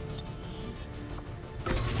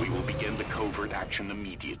 We will begin the covert action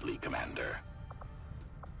immediately, Commander.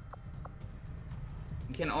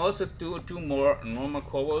 We can also do 2 more normal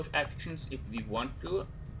covert actions if we want to.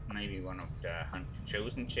 Maybe one of the Hunt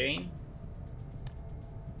Chosen chain.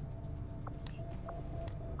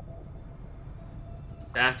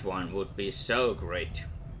 That one would be so great.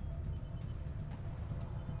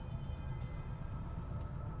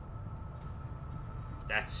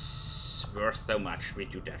 That's worth so much. We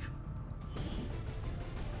do that.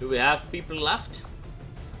 Do we have people left?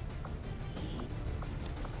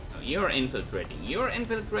 Oh, you're infiltrating. You're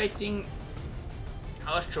infiltrating.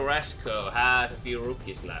 House Churrasco has a few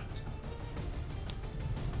rookies left.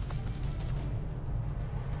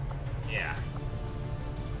 Yeah.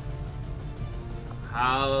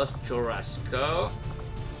 House Churrasco.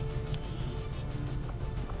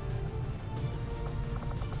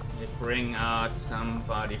 Bring out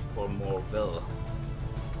somebody for more will.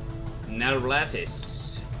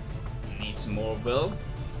 Nervlesis needs more will.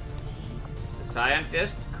 The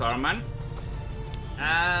scientist, Carmen.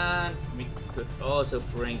 And we could also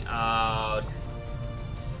bring out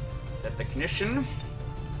the technician,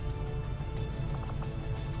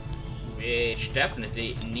 which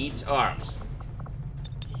definitely needs arms.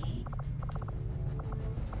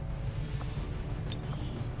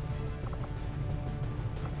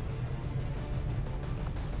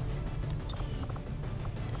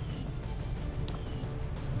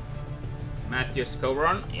 Matthew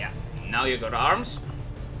Scovron, yeah, now you got arms.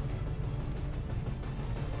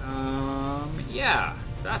 Yeah,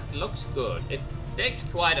 that looks good. It takes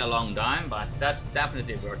quite a long time, but that's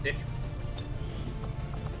definitely worth it.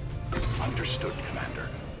 Understood, Commander.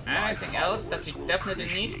 Anything else that we definitely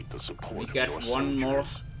need? We get one more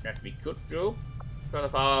that we could do because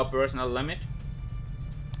of our personal limit.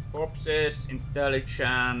 Corpses,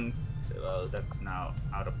 intelligence, well, that's now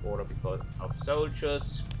out of order because of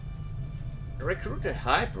soldiers. Recruit a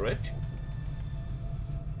hybrid.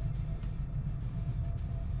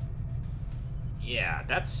 Yeah,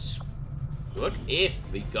 that's good if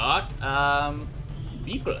we got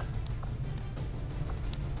people.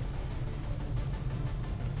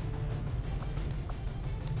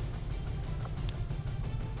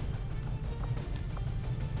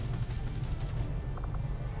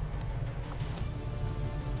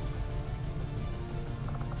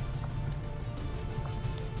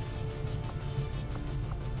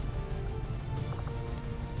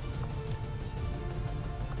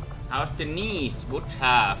 House Denise would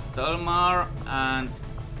have Tolmar and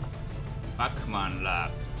Bachman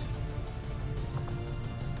left.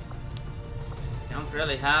 Don't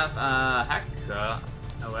really have a hacker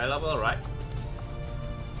available, right?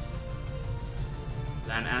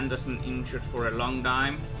 Van Anderson injured for a long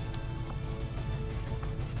time.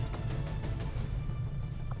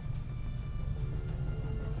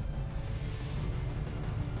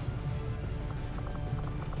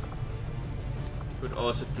 Could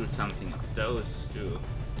also do something of those too.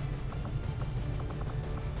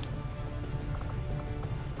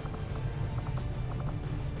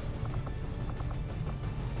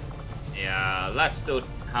 Yeah, let's do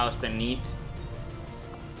house the need.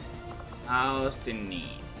 House the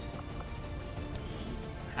need.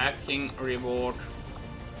 Hacking reward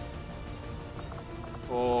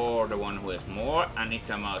for the one who has more.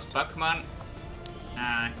 Anita Mouse Bachmann.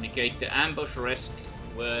 And negate the ambush risk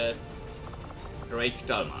with Drake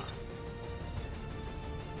Dalmar.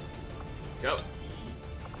 Go.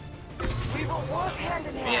 We will work hand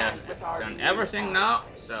in We hand have with our done everything now,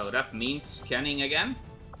 so that means scanning again.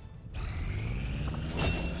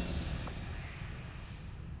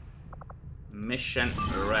 Mission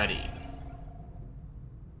ready.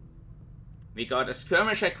 We got a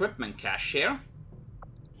skirmish equipment cache here.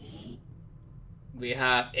 We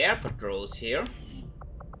have air patrols here.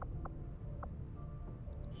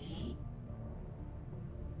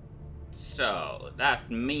 So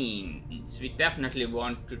that means we definitely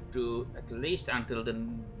want to do at least until the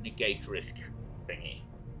negate risk thingy.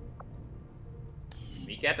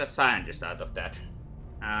 We get a scientist out of that.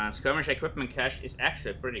 Skirmish equipment cache is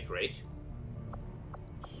actually pretty great.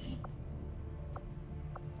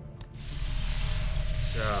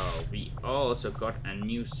 So we also got a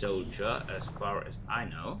new soldier as far as I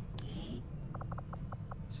know.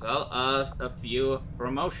 As well as a few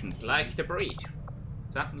promotions like the breed.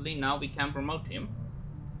 Suddenly now we can promote him.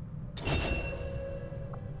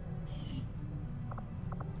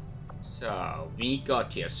 So we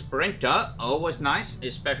got here Sprinter, always nice,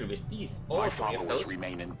 especially with these all three of those.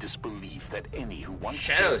 Remain in disbelief that any who once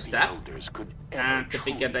Shadow served the Step, elders could and ever the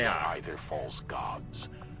bigger they are. defy their false gods.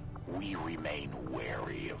 We remain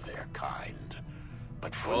wary of their kind.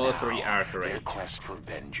 But for all now, three are their great. quest for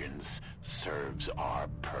vengeance serves our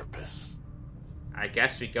purpose. I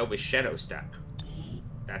guess we go with Shadow Step.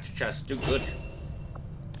 That's just too good.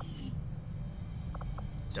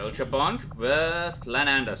 Soldier Bond with Len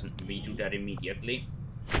Anderson. We do that immediately.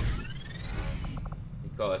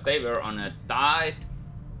 Because they were on a tight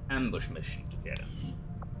ambush mission together.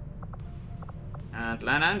 And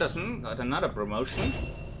Len Anderson got another promotion.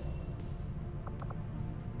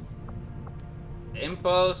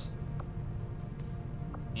 Impulse.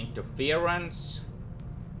 Interference.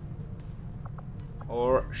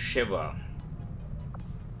 Or Shiver.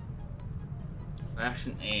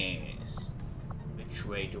 Question is, which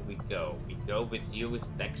way do we go? We go with you with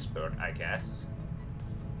Dexpert, I guess.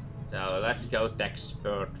 So let's go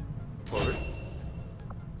Dexpert for.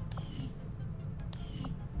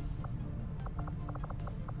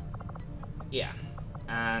 Yeah,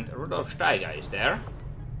 and Rudolf Steiger is there.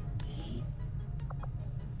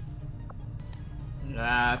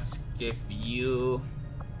 Let's give you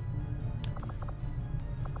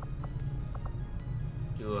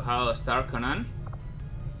to House Tarkonen.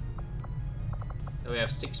 So we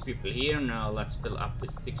have 6 people here. Now let's fill up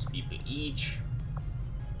with 6 people each.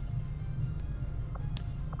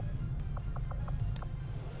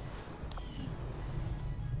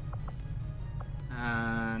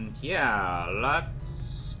 And yeah,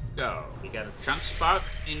 let's go. We got a chunk spark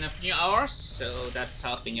in a few hours, so that's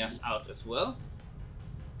helping us out as well.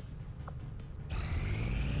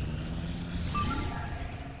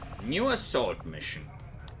 New assault mission.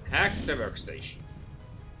 Hack the workstation.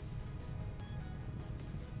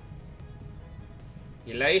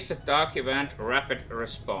 Delays the dark event rapid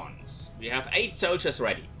response. We have 8 soldiers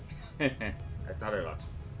ready. That's not a lot.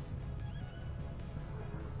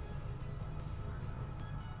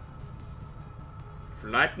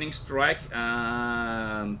 Lightning strike,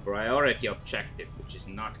 priority objective, which is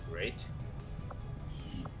not great.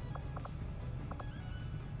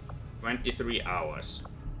 23 hours.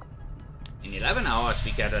 In 11 hours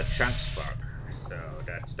we get a chunk spark, so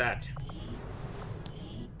that's that.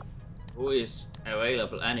 Who is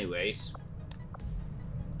available anyways?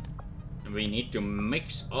 We need to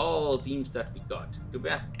mix all teams that we got. Do we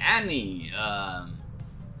have any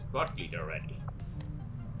squad leader ready?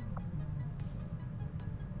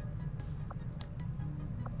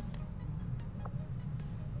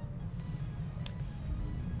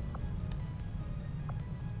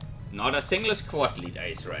 Not a single squad leader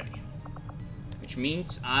is ready. Which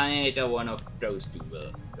means either one of those two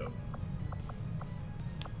will go.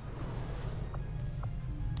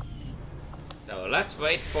 So let's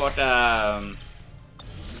wait for the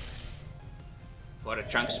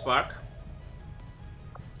chunk spark.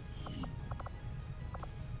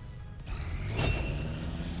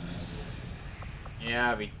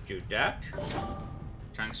 Yeah, we do that.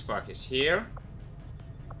 Chunk Spark is here.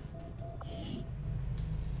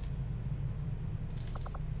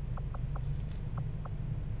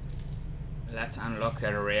 Let's unlock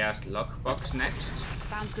Area's lockbox next.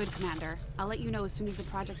 Sounds good, Commander. I'll let you know as soon as the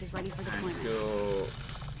project is ready for deployment. And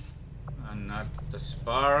go... not the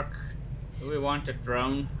Spark. Do we want a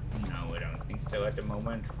drone? No, we don't think so at the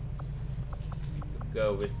moment. We could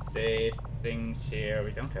go with these things here.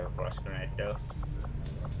 We don't have a frost grenade though.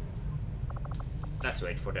 Let's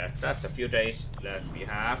wait for that. That's a few days that we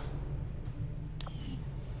have.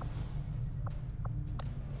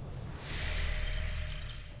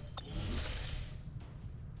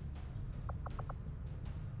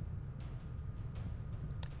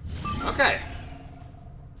 Okay.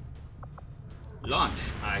 Launch,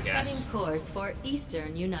 I guess. Setting course for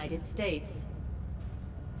Eastern United States.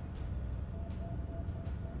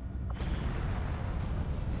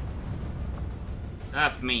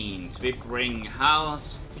 That means we bring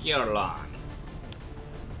House Fierlan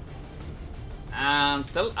and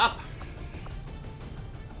fill up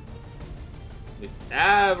with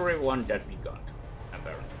everyone that we got,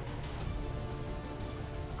 apparently.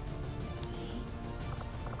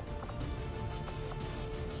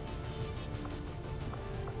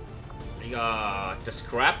 We got the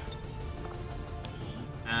scrap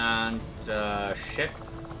and the Chef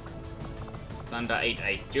Thunder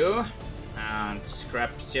 882. And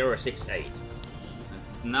scrap 068.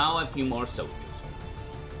 And now a few more soldiers.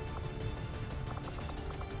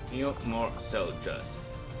 Few more soldiers.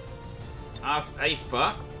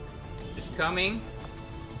 Alpha is coming.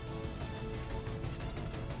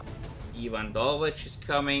 Ivan Dolvich is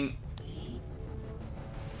coming.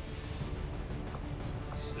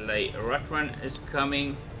 Slay Rutran is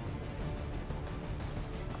coming.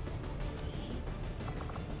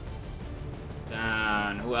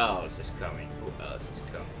 And who else is coming? Who else is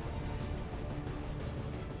coming?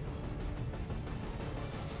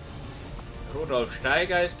 Rudolf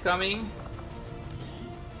Steiger is coming.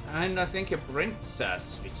 And I think a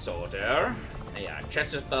princess we saw there. Yeah,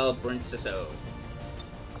 Chesterfield Princess O.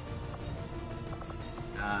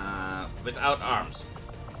 Without arms.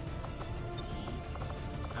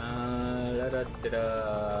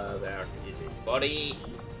 Where is it? Body.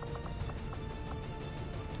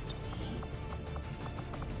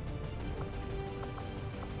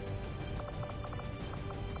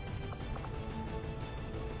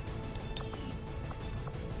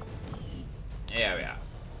 Here we are.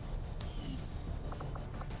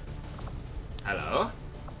 Hello?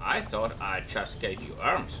 I thought I just gave you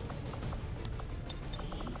arms.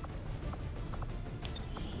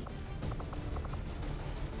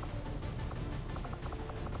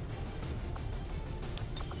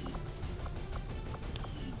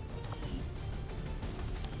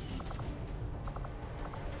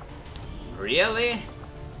 Really?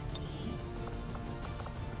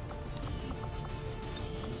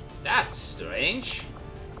 That's strange.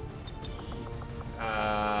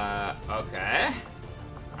 Okay.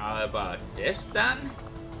 How about this then?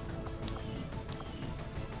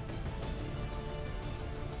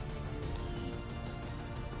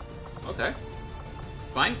 Okay.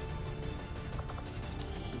 Fine.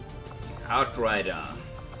 Outrider.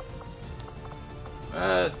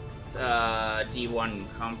 D1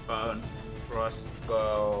 compound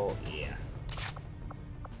crossbow. Yeah.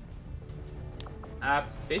 A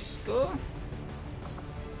pistol.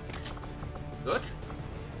 Good.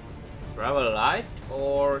 Travel light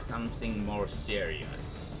or something more serious,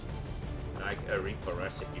 like a Reaper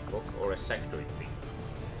recipe book or a sectoid finger.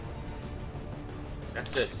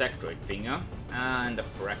 That's the sectoid finger, and the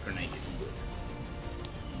frag grenade is good.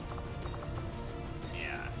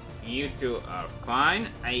 Yeah, you two are fine.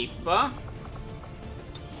 Afa,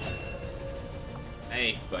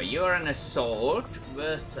 you're an assault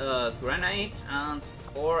with grenades and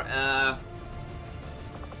or a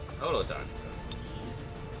holodeck.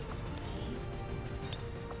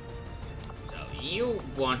 You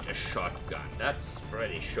want a shotgun, that's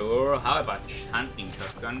pretty sure. How about hunting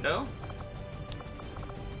shotgun though?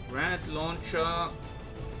 Grenade launcher.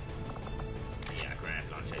 Yeah, grenade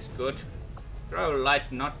launcher is good. Throw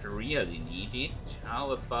light not really needed.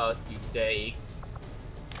 How about you take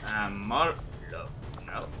a Molotov?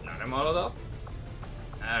 No, not a Molotov.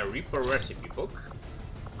 A Reaper recipe book.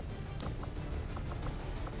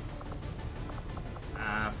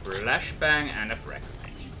 A flashbang and a frag.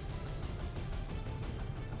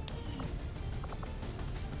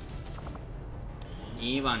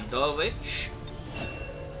 Ivan Dolvich.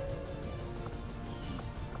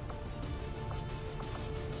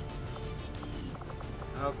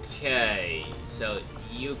 Okay, so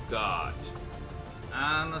you got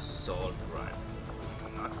An assault rifle.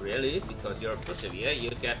 Not really, because you're a persevere.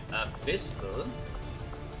 You get a pistol,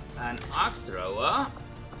 an arc thrower,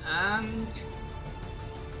 and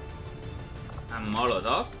a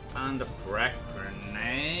Molotov, and a frag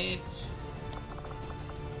grenade.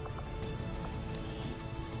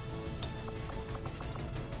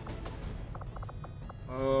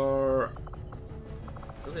 Or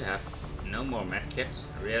do we have no more medkits?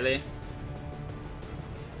 Really?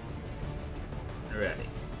 Really?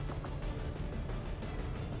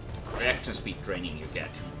 Reaction speed training you get.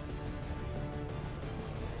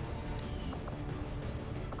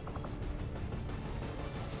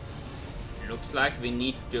 Looks like we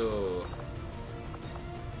need to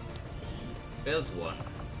build one.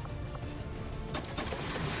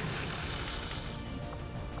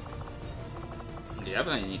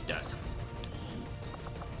 Definitely need that.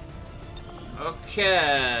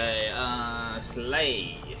 Okay,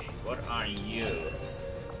 Slay, what are you?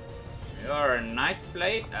 You're a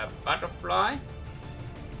Nightblade, a Butterfly,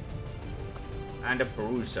 and a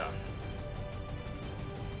Bruiser.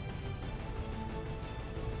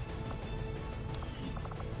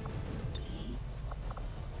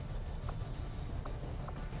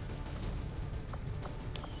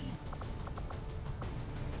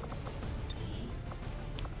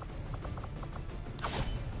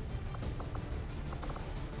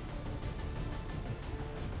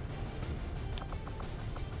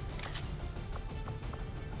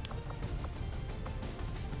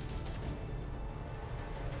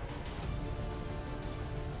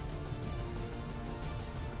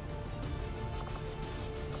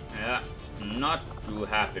 Yeah, not too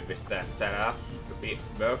happy with that setup, to be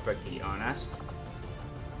perfectly honest.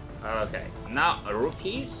 Okay, now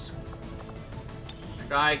rookies.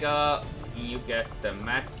 Tiger, you get the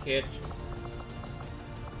med kit.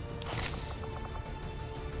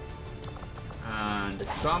 And the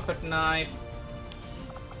trumpet knife.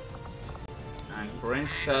 And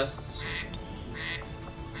princess.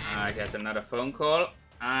 I get another phone call.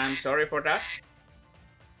 I'm sorry for that.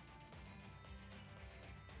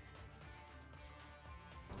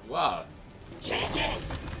 Wow.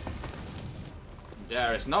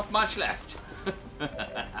 There is not much left.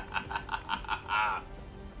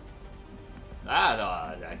 That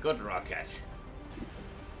was a good rocket.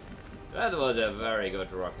 That was a very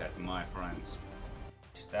good rocket, my friends.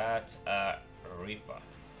 That's a Reaper.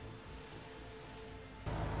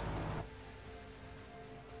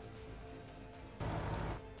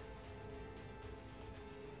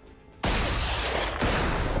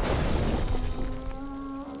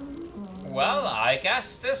 Well, I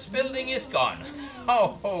guess this building is gone.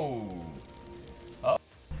 Ho ho! Oh.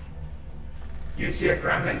 You see a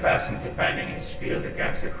trembling peasant defending his field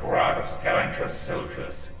against a crowd of scavengers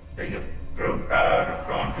soldiers. They have grown tired of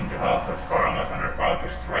taunting the helpless farmers and are about to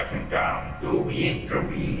strike him down. Do we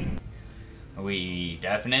intervene? We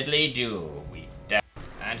definitely do.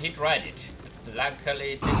 And he tried it.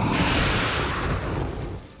 Luckily it didn't.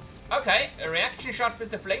 Okay, a reaction shot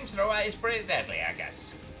with the flamethrower is pretty deadly, I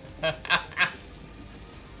guess.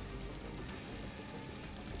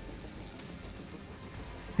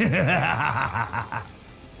 That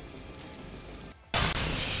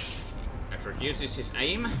reduces his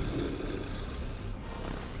aim,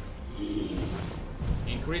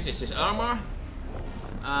 increases his armor,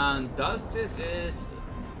 and Dulcis is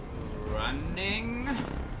running.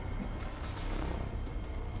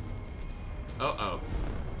 Uh-oh.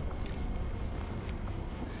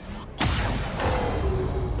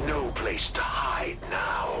 No place to hide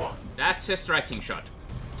now. That's a striking shot.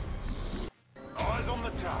 Eyes on the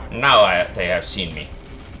target. Now they have seen me.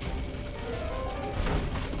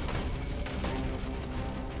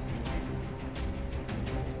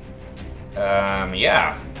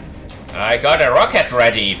 Yeah. I got a rocket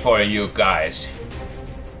ready for you guys.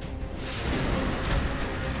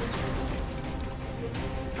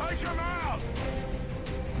 Take him out!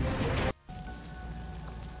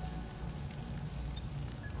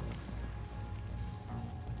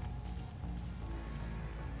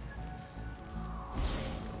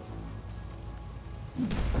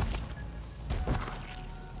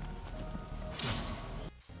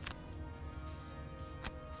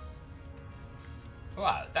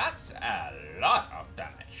 Well, that's a lot of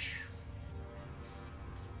damage.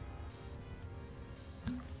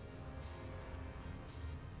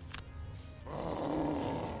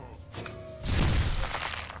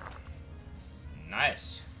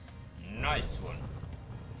 Nice. Nice one.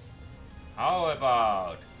 How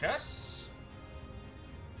about this?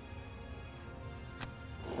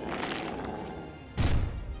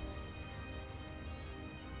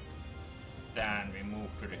 then we move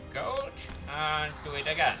to the gold and do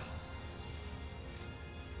it again.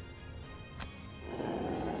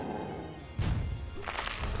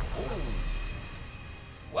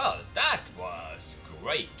 Well, that was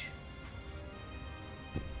great.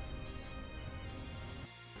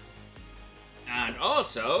 And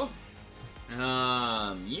also,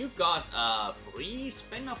 you got a free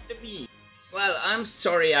spin of the week. Well, I'm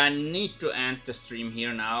sorry, I need to end the stream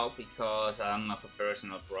here now because I have a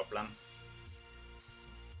personal problem.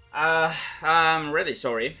 I'm really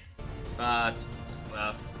sorry, but,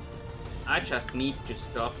 well, I just need to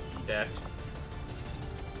stop that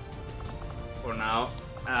for now.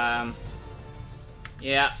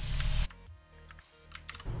 Yeah.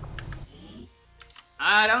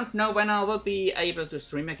 I don't know when I will be able to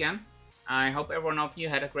stream again. I hope every one of you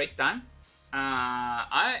had a great time.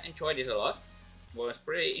 I enjoyed it a lot. It was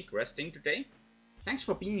pretty interesting today. Thanks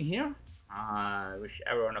for being here. I wish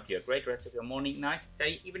every one of you a great rest of your morning, night,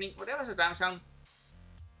 day, evening, whatever the time zone.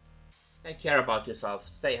 Take care about yourself,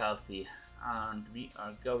 stay healthy, and we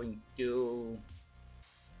are going to...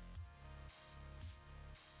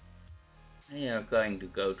 We are going to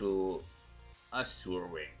go to a sewer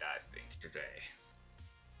ring, I think, today.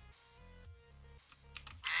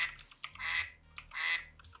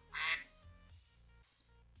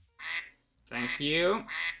 Thank you.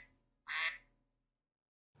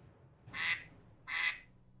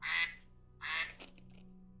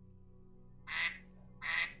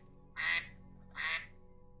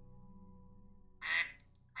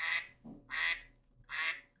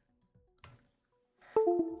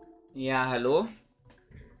 Ja, hallo?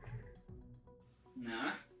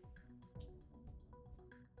 Na?